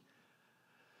story,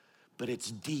 but it's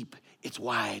deep, it's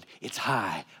wide, it's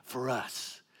high for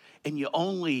us. And you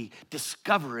only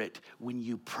discover it when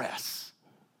you press.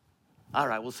 All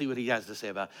right, we'll see what he has to say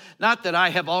about it. Not that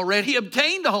I have already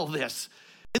obtained all this.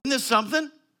 Isn't this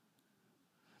something?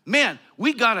 Man,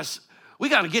 we got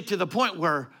to get to the point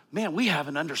where, man, we have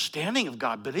an understanding of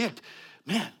God, but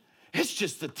it's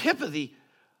just the tip of the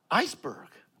iceberg.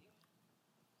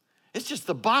 It's just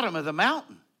the bottom of the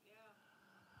mountain.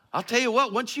 I'll tell you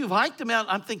what, once you've hiked the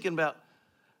mountain, I'm thinking about,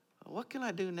 what can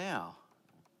I do now?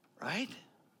 Right?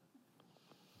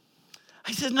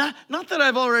 He said, not that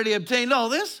I've already obtained all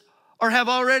this or have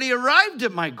already arrived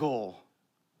at my goal.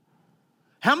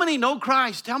 How many know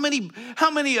Christ? How many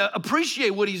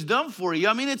appreciate what he's done for you?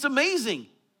 I mean, it's amazing.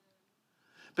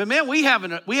 But man, we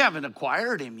haven't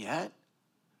acquired him yet.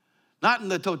 Not in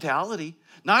the totality,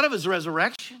 not of his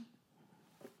resurrection.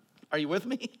 Are you with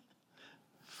me?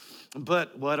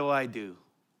 But what do?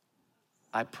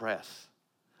 I press.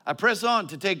 I press on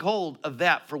to take hold of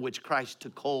that for which Christ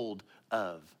took hold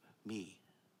of me.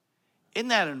 Isn't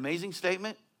that an amazing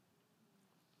statement?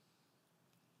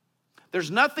 There's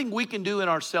nothing we can do in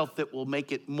ourselves that will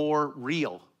make it more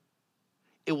real.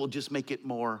 It will just make it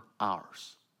more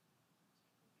ours.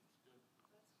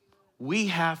 We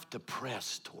have to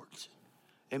press towards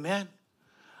it. Amen?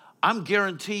 I'm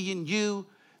guaranteeing you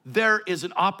there is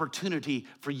an opportunity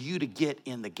for you to get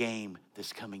in the game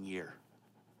this coming year.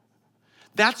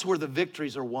 That's where the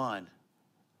victories are won.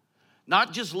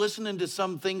 Not just listening to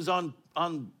some things on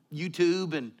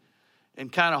YouTube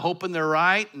and kind of hoping they're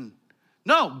right.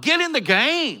 No, get in the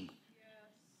game.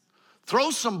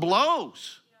 Throw some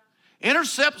blows.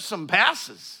 Intercept some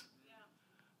passes.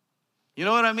 You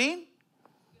know what I mean?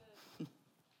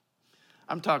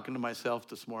 I'm talking to myself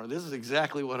this morning. This is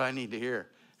exactly what I need to hear.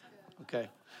 Okay.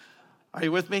 Are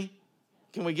you with me?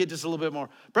 Can we get just a little bit more?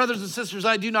 Brothers and sisters,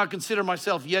 I do not consider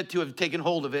myself yet to have taken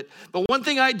hold of it. But one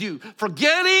thing I do,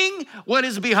 forgetting what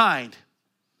is behind.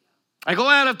 I go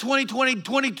out of 2020.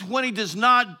 2020 does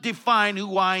not define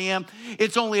who I am.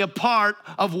 It's only a part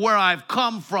of where I've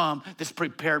come from that's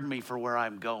prepared me for where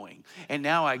I'm going. And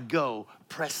now I go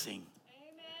pressing.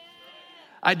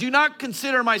 I do not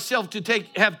consider myself to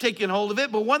have taken hold of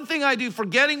it, but one thing I do,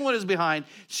 forgetting what is behind,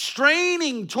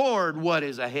 straining toward what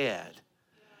is ahead.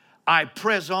 I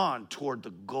press on toward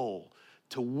the goal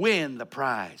to win the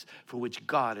prize for which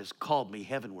God has called me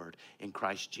heavenward in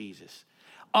Christ Jesus.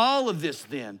 All of this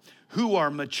then, who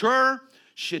are mature,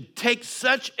 should take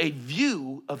such a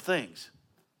view of things.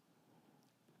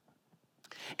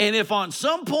 And if on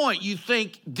some point you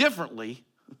think differently,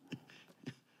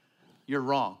 you're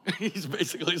wrong. He's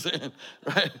basically saying,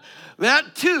 right?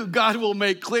 That too, God will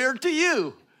make clear to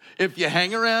you if you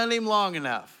hang around him long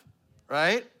enough,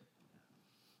 right?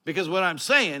 Because what I'm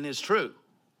saying is true.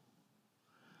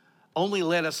 Only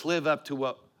let us live up to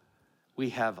what we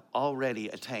have already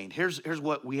attained. Here's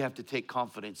what we have to take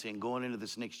confidence in going into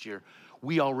this next year.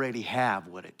 We already have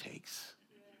what it takes.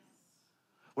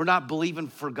 We're not believing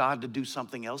for God to do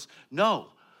something else. No.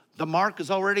 The mark is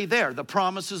already there. The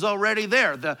promise is already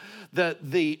there.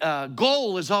 The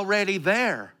goal is already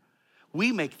there.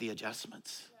 We make the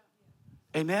adjustments.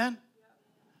 Amen?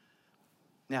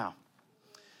 Now,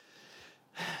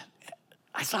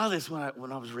 I saw this when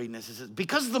I was reading this. It says,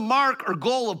 because the mark or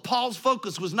goal of Paul's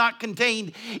focus was not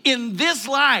contained in this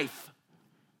life.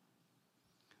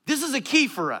 This is a key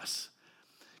for us.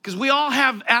 Because we all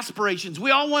have aspirations. We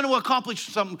all want to accomplish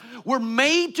something. We're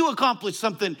made to accomplish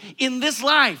something in this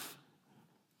life.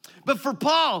 But for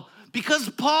Paul, because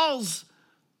Paul's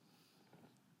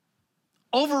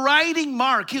overriding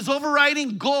mark, his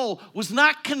overriding goal was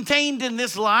not contained in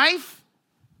this life,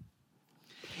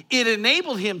 it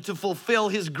enabled him to fulfill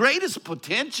his greatest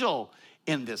potential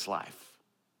in this life.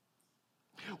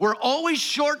 We're always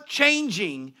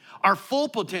shortchanging our full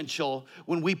potential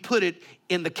when we put it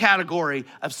in the category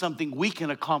of something we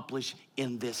can accomplish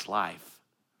in this life.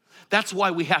 That's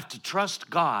why we have to trust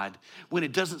God when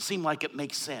it doesn't seem like it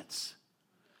makes sense.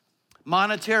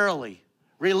 Monetarily,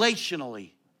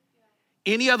 relationally,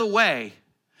 any other way.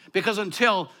 Because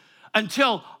until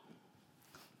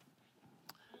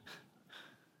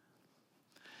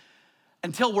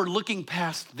we're looking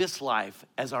past this life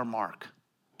as our mark,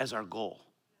 as our goal.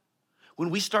 When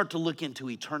we start to look into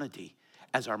eternity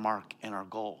as our mark and our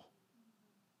goal,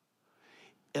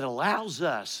 it allows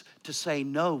us to say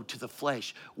no to the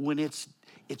flesh when it's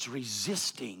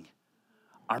resisting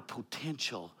our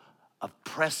potential of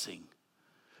pressing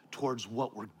towards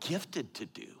what we're gifted to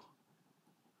do.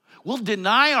 We'll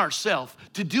deny ourselves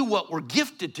to do what we're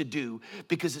gifted to do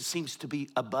because it seems to be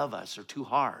above us or too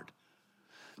hard.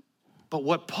 But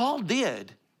what Paul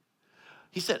did,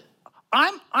 he said,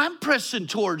 I'm pressing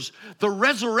towards the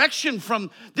resurrection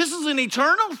from, this is an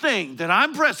eternal thing that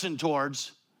I'm pressing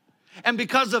towards. And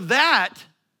because of that,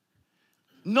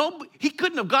 he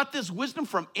couldn't have got this wisdom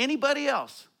from anybody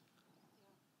else.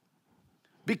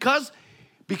 Because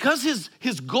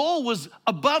his goal was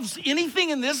above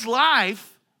anything in this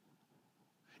life.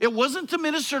 It wasn't to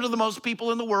minister to the most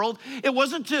people in the world. It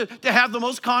wasn't to have the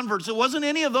most converts. It wasn't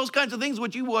any of those kinds of things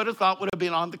which you would have thought would have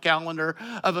been on the calendar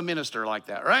of a minister like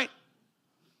that, right?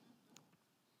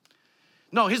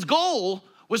 No, his goal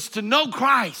was to know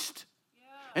Christ.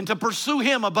 and to pursue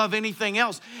him above anything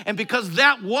else. And because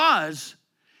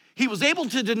he was able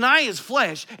to deny his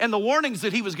flesh and the warnings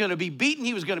that he was going to be beaten,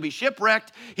 he was going to be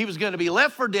shipwrecked, he was going to be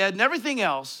left for dead and everything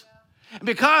else. And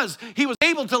because he was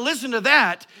able to listen to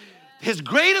that, his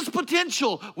greatest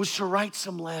potential was to write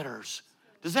some letters.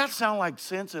 Does that sound like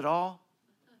sense at all?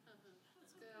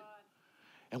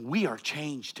 And we are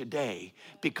changed today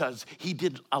because he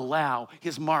didn't allow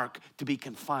his mark to be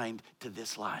confined to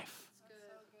this life.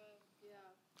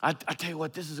 I tell you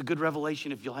what, this is a good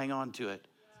revelation if you'll hang on to it.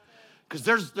 Because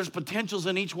there's potentials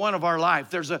in each one of our life.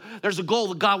 There's a goal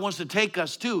that God wants to take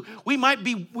us to. We might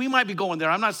be going there.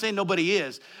 I'm not saying nobody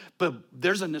is, but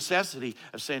there's a necessity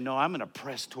of saying, no, I'm going to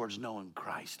press towards knowing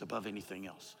Christ above anything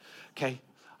else. Okay?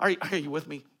 Are you with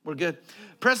me? We're good.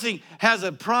 Pressing has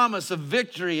a promise of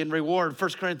victory and reward. 1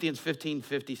 Corinthians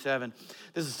 15:57.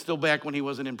 This is still back when he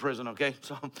wasn't in prison, okay?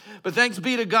 But thanks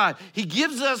be to God. He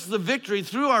gives us the victory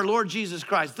through our Lord Jesus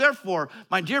Christ. Therefore,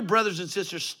 my dear brothers and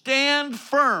sisters, stand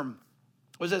firm.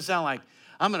 What does that sound like?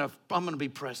 I'm gonna be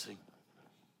pressing.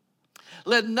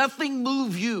 Let nothing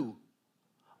move you.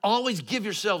 Always give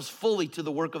yourselves fully to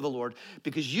the work of the Lord,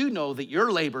 because you know that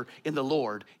your labor in the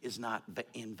Lord is not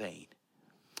in vain.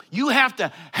 You have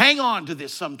to hang on to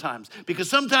this sometimes, because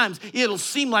sometimes it'll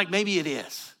seem like maybe it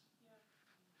is.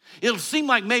 It'll seem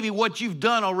like maybe what you've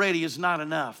done already is not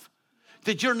enough,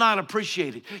 that you're not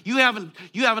appreciated. You haven't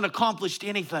accomplished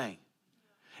anything.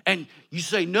 And you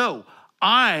say, no,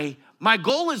 my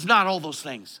goal is not all those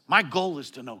things. My goal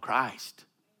is to know Christ.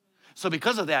 So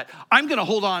because of that, I'm going to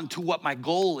hold on to what my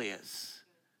goal is,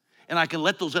 and I can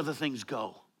let those other things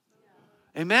go.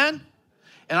 Amen?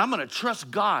 And I'm going to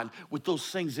trust God with those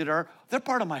things they're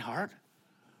part of my heart.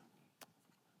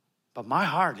 But my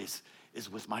heart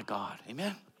is with my God.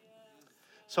 Amen?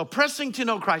 So pressing to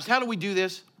know Christ. How do we do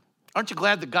this? Aren't you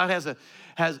glad that God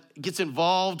gets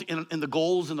involved in the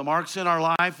goals and the marks in our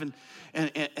life,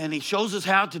 and he shows us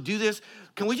how to do this?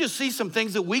 Can we just see some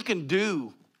things that we can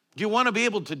do? Do you want to be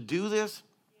able to do this?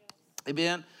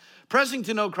 Amen? Pressing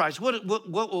to know Christ. What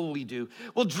will we do?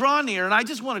 We'll draw near, and I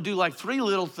just want to do like 3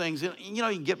 little things. You know,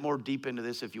 you can get more deep into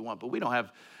this if you want, but we don't have,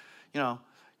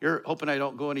 you're hoping I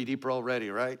don't go any deeper already,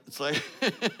 right? It's like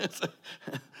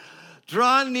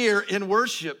draw near in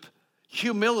worship,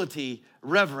 humility,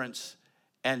 reverence,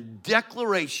 and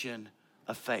declaration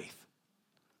of faith.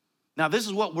 Now, this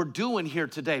is what we're doing here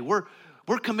today. We're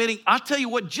committing. I'll tell you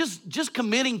what, just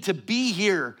committing to be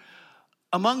here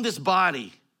among this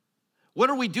body. What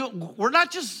are we doing? We're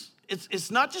not just, it's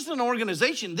not just an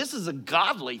organization. This is a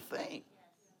godly thing.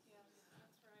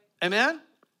 Amen?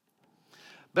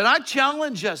 But I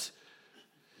challenge us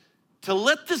to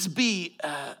let this be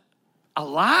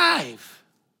alive,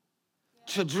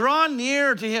 to draw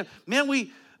near to him.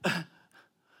 Man,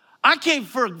 I came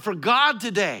for God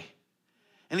today.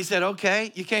 And he said,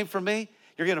 okay, you came for me?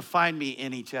 You're going to find me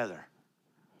in each other.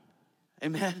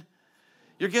 Amen?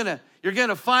 You're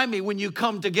gonna find me when you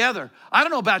come together. I don't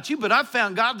know about you, but I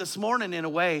found God this morning in a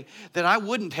way that I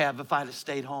wouldn't have if I'd have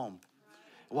stayed home,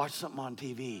 watched something on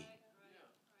TV.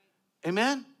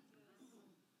 Amen?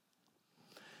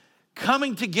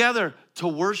 Coming together to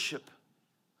worship.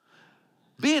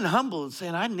 Being humble and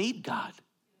saying, I need God.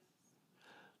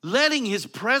 Letting his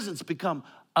presence become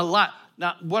alive.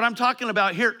 Now, what I'm talking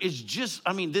about here is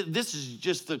this is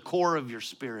just the core of your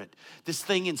spirit. This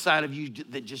thing inside of you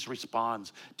that just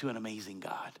responds to an amazing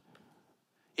God.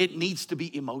 It needs to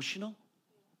be emotional.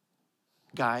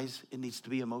 Guys, it needs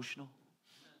to be emotional.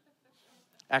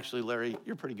 Actually, Larry,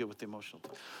 you're pretty good with the emotional.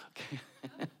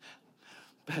 Okay.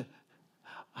 But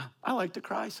I like to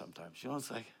cry sometimes. You know, it's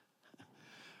like,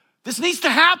 this needs to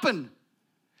happen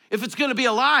if it's going to be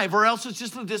alive, or else it's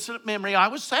just a distant memory. I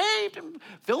was saved and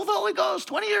filled with the Holy Ghost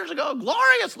 20 years ago,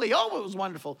 gloriously. Oh, it was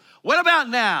wonderful. What about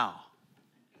now?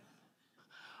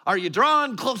 Are you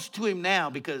drawn close to him now?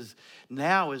 Because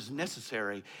now is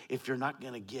necessary if you're not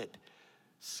going to get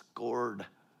scored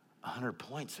 100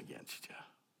 points against you.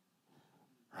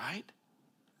 Right?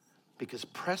 Because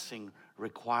pressing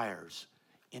requires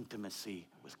intimacy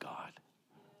with God.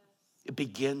 It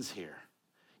begins here.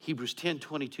 Hebrews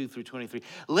 10:22-23.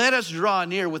 Let us draw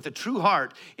near with a true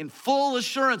heart in full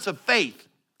assurance of faith.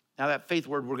 Now that faith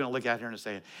word we're going to look at here in a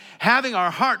second. Having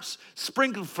our hearts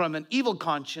sprinkled from an evil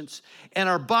conscience and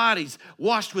our bodies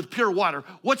washed with pure water.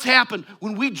 What's happened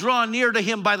when we draw near to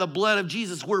him by the blood of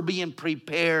Jesus? We're being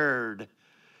prepared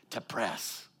to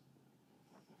press.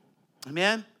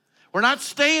 Amen? We're not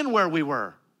staying where we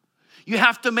were. You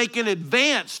have to make an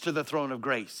advance to the throne of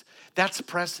grace. That's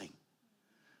pressing.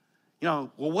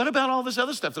 Well, what about all this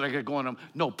other stuff that I got going on?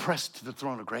 No, press to the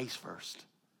throne of grace first.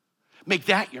 Make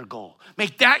that your goal.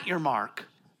 Make that your mark.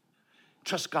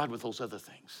 Trust God with those other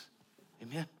things.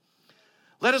 Amen.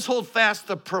 Let us hold fast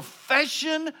the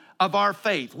profession of our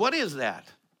faith. What is that?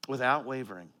 Without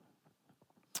wavering.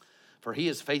 For he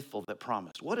is faithful that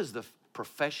promised. What is the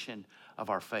profession of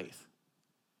our faith?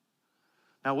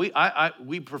 Now,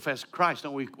 we profess Christ,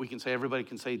 don't we? We can say, everybody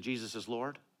can say Jesus is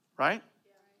Lord, right?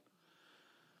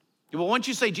 Yeah. Well, once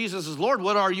you say Jesus is Lord,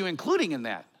 what are you including in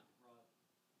that?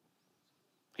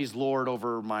 He's Lord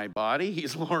over my body.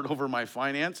 He's Lord over my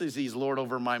finances. He's Lord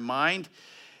over my mind.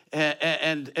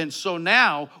 And so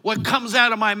now what comes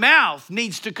out of my mouth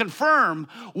needs to confirm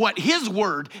what his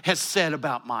word has said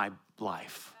about my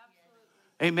life.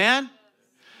 Absolutely. Amen?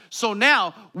 So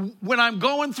now when I'm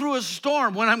going through a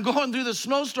storm, when I'm going through the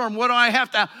snowstorm, what do I have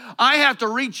to? I have to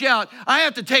reach out. I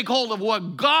have to take hold of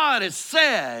what God has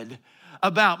said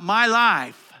about my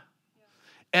life.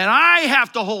 And I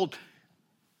have to hold.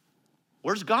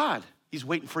 Where's God? He's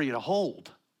waiting for you to hold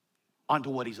onto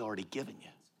what he's already given you.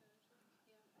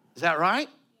 Is that right?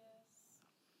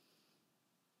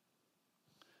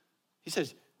 He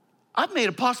says, I've made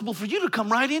it possible for you to come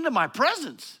right into my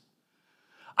presence.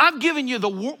 I've given you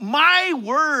my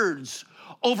words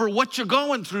over what you're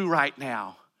going through right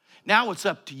now. Now it's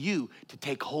up to you to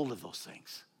take hold of those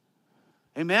things.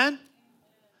 Amen?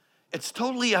 It's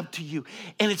totally up to you.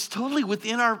 And it's totally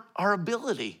within our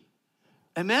ability.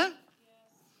 Amen?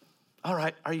 All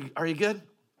right, are you good?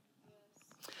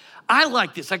 I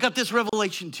like this. I got this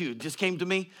revelation too. It just came to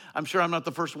me. I'm sure I'm not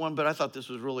the first one, but I thought this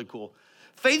was really cool.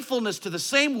 Faithfulness to the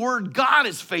same word God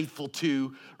is faithful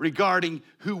to regarding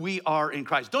who we are in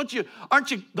Christ. Don't you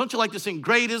like to sing,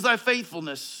 great is thy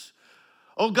faithfulness,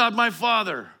 oh God, my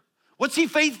Father. What's he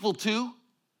faithful to?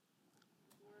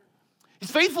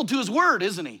 He's faithful to his word,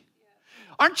 isn't he?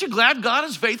 Aren't you glad God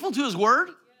is faithful to his word?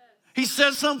 He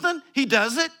says something, he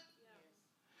does it.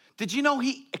 Did you know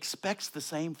he expects the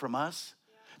same from us?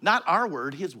 Not our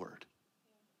word, his word.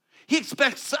 He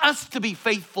expects us to be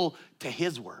faithful to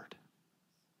his word.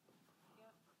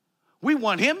 We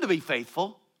want him to be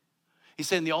faithful. He's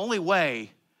saying the only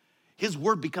way his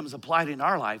word becomes applied in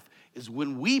our life is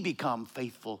when we become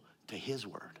faithful to his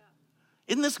word.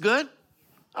 Isn't this good?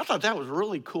 I thought that was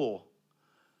really cool.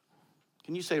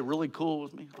 Can you say really cool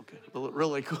with me? Okay,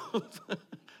 really cool.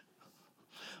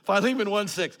 Philemon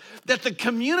 1:6, that the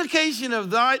communication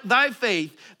of thy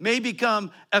faith may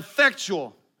become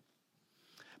effectual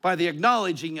by the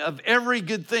acknowledging of every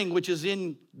good thing which is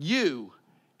in you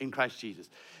in Christ Jesus.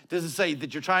 Does it say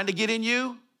that you're trying to get in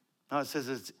you? No, it says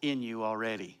it's in you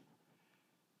already.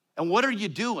 And what are you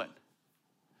doing?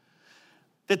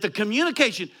 That the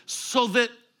communication, so that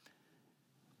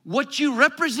what you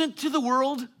represent to the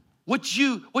world, what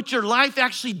your life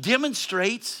actually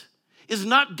demonstrates is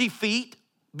not defeat,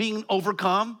 being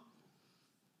overcome.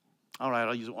 All right,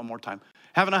 I'll use it one more time.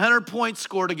 Having 100 points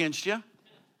scored against you.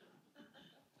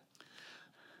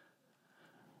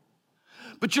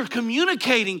 But you're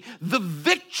communicating the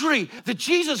victory that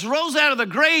Jesus rose out of the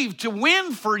grave to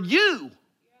win for you.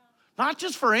 Not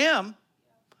just for him.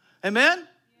 Amen?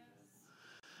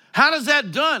 How does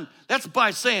that done? That's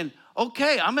by saying,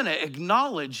 okay, I'm going to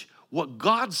acknowledge what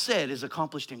God said is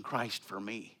accomplished in Christ for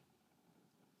me.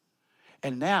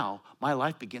 And now my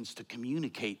life begins to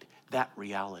communicate that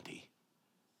reality.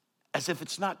 As if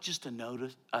it's not just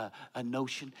a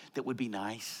notion that would be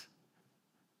nice.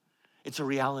 It's a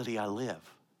reality I live.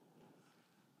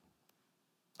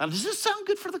 Now, does this sound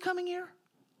good for the coming year?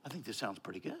 I think this sounds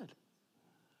pretty good.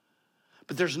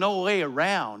 But there's no way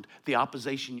around the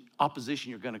opposition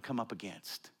you're going to come up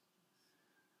against.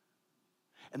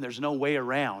 And there's no way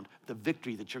around the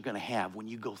victory that you're going to have when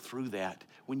you go through that,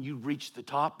 when you reach the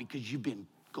top, because you've been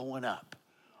going up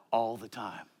all the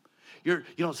time. You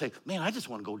don't say, man, I just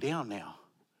want to go down now.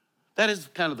 That is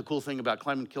kind of the cool thing about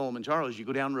climbing Kilimanjaro is you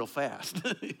go down real fast.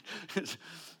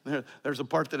 There's a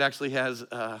part that actually has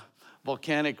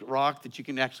volcanic rock that you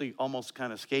can actually almost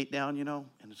kind of skate down, and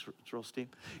it's real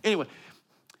steep. Anyway,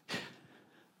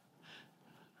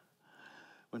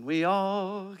 when we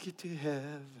all get to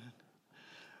heaven,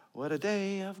 what a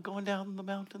day of going down the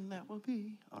mountain that will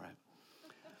be. All right.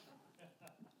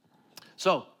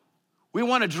 So, we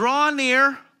want to draw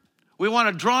near. We want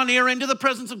to draw near into the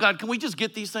presence of God. Can we just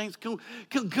get these things?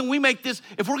 Can we make this,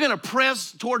 if we're going to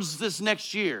press towards this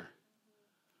next year,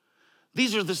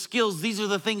 these are the skills, these are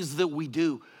the things that we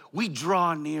do. We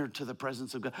draw near to the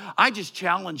presence of God. I just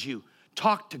challenge you,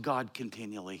 talk to God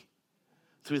continually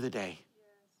through the day.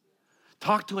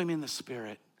 Talk to him in the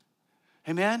Spirit.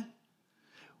 Amen?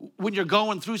 When you're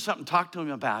going through something, talk to him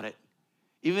about it.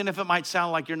 Even if it might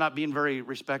sound like you're not being very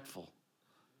respectful.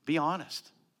 Be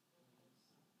honest.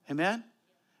 Amen?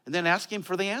 And then ask him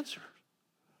for the answer,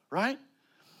 right?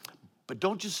 But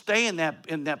don't just stay in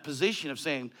that position of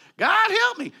saying, God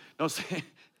help me. No,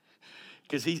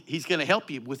 because he's going to help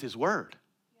you with his word.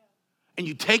 And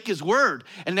you take his word,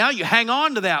 and now you hang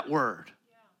on to that word.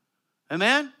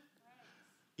 Amen?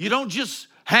 You don't just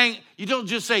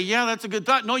say, yeah, that's a good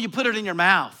thought. No, you put it in your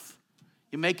mouth.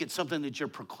 You make it something that you're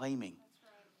proclaiming.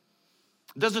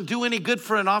 It doesn't do any good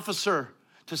for an officer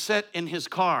to sit in his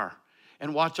car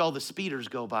and watch all the speeders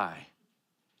go by.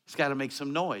 He's got to make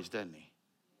some noise, doesn't he?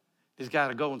 He's got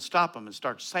to go and stop them and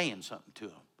start saying something to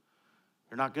them.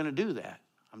 You're not going to do that.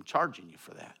 I'm charging you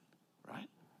for that, right?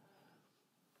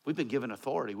 We've been given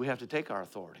authority. We have to take our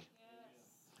authority.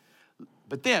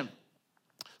 But then,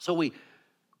 so we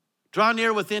draw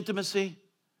near with intimacy.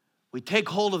 We take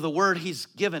hold of the word he's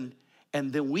given,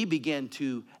 and then we begin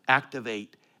to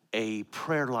activate a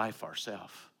prayer life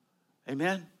ourselves.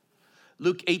 Amen?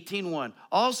 Luke 18:1.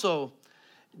 Also,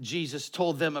 Jesus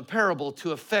told them a parable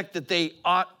to effect that they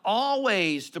ought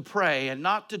always to pray and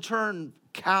not to turn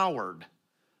coward,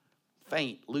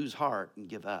 faint, lose heart, and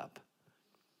give up.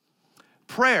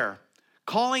 Prayer,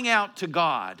 calling out to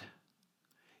God,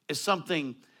 is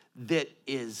something that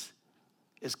is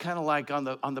kind of like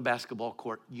on the basketball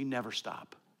court. You never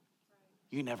stop.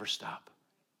 You never stop.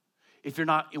 If you're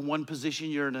not in one position,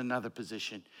 you're in another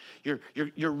position.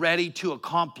 You're ready to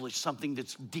accomplish something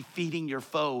that's defeating your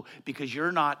foe because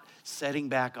you're not sitting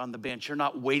back on the bench. You're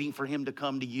not waiting for him to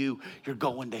come to you. You're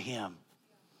going to him.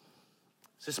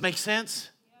 Does this make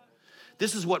sense?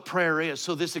 This is what prayer is.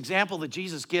 So this example that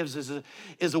Jesus gives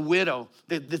is a widow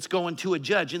that's going to a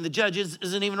judge, and the judge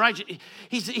isn't even righteous.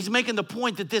 He's making the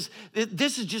point that this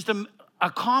is just a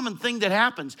common thing that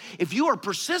happens. If you are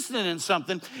persistent in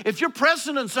something, if you're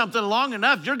pressing in something long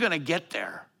enough, you're going to get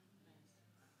there.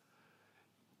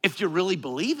 If you really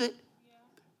believe it.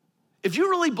 If you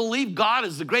really believe God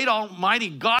is the great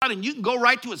almighty God and you can go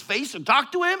right to his face and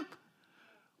talk to him,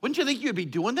 wouldn't you think you'd be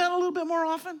doing that a little bit more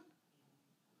often?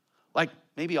 Like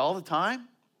maybe all the time?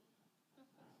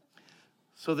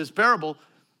 So this parable,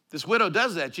 this widow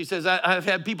does that. She says, I've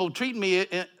had people treating me,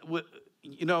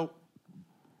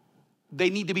 they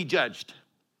need to be judged.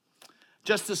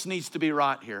 Justice needs to be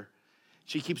wrought here.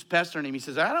 She keeps pestering him. He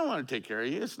says, I don't want to take care of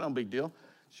you. It's no big deal.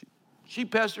 She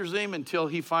pesters him until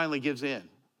he finally gives in,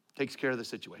 takes care of the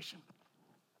situation.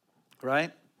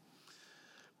 Right?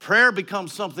 Prayer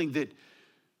becomes something that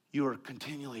you are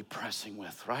continually pressing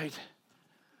with, right?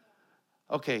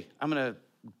 Okay, I'm going to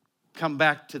come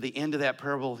back to the end of that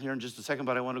parable here in just a second,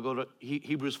 but I want to go to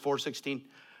Hebrews 4:16.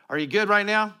 Are you good right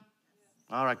now?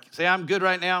 All right, say I'm good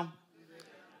right now.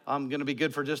 I'm going to be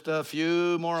good for just a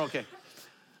few more. Okay.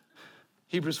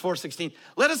 Hebrews 4:16.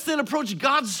 Let us then approach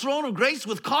God's throne of grace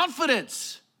with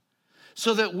confidence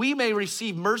so that we may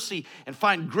receive mercy and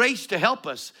find grace to help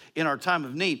us in our time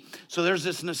of need. So there's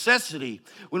this necessity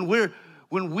when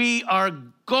we are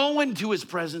going to his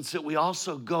presence that we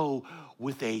also go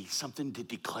with something to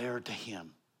declare to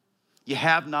him. You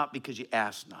have not because you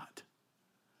ask not.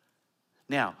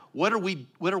 Now, what are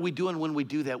we doing when we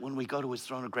do that? When we go to his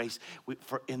throne of grace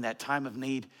in that time of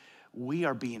need, we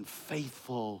are being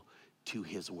faithful to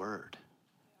his word.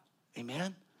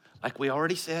 Amen? Like we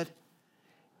already said.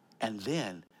 And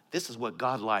then, this is what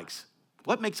God likes.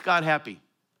 What makes God happy?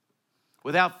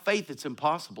 Without faith, it's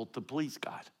impossible to please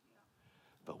God.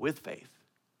 But with faith,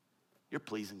 you're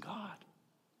pleasing God.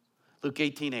 Luke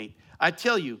 18:8. I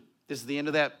tell you, this is the end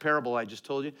of that parable I just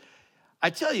told you.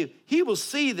 I tell you, he will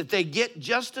see that they get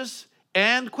justice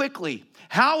and quickly.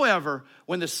 However,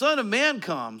 when the Son of Man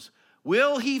comes,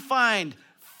 will he find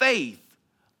faith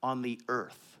on the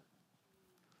earth?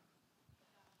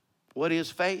 What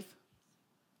is faith?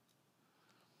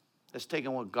 That's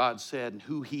taking what God said and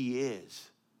who he is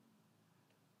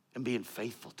and being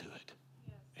faithful to it.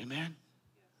 Amen?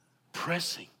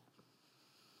 Pressing.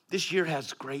 This year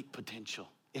has great potential.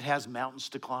 It has mountains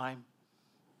to climb.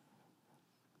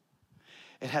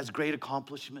 It has great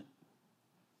accomplishment.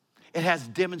 It has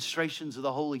demonstrations of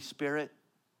the Holy Spirit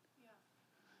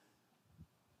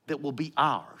that will be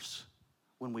ours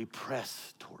when we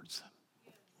press towards them.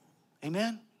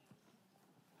 Amen?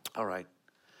 All right.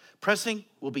 Pressing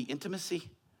will be intimacy,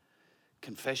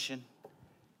 confession,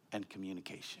 and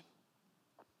communication.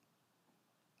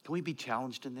 Can we be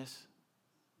challenged in this?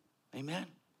 Amen?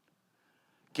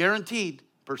 Guaranteed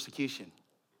persecution,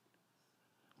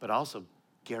 but also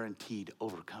guaranteed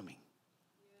overcoming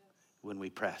when we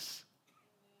press.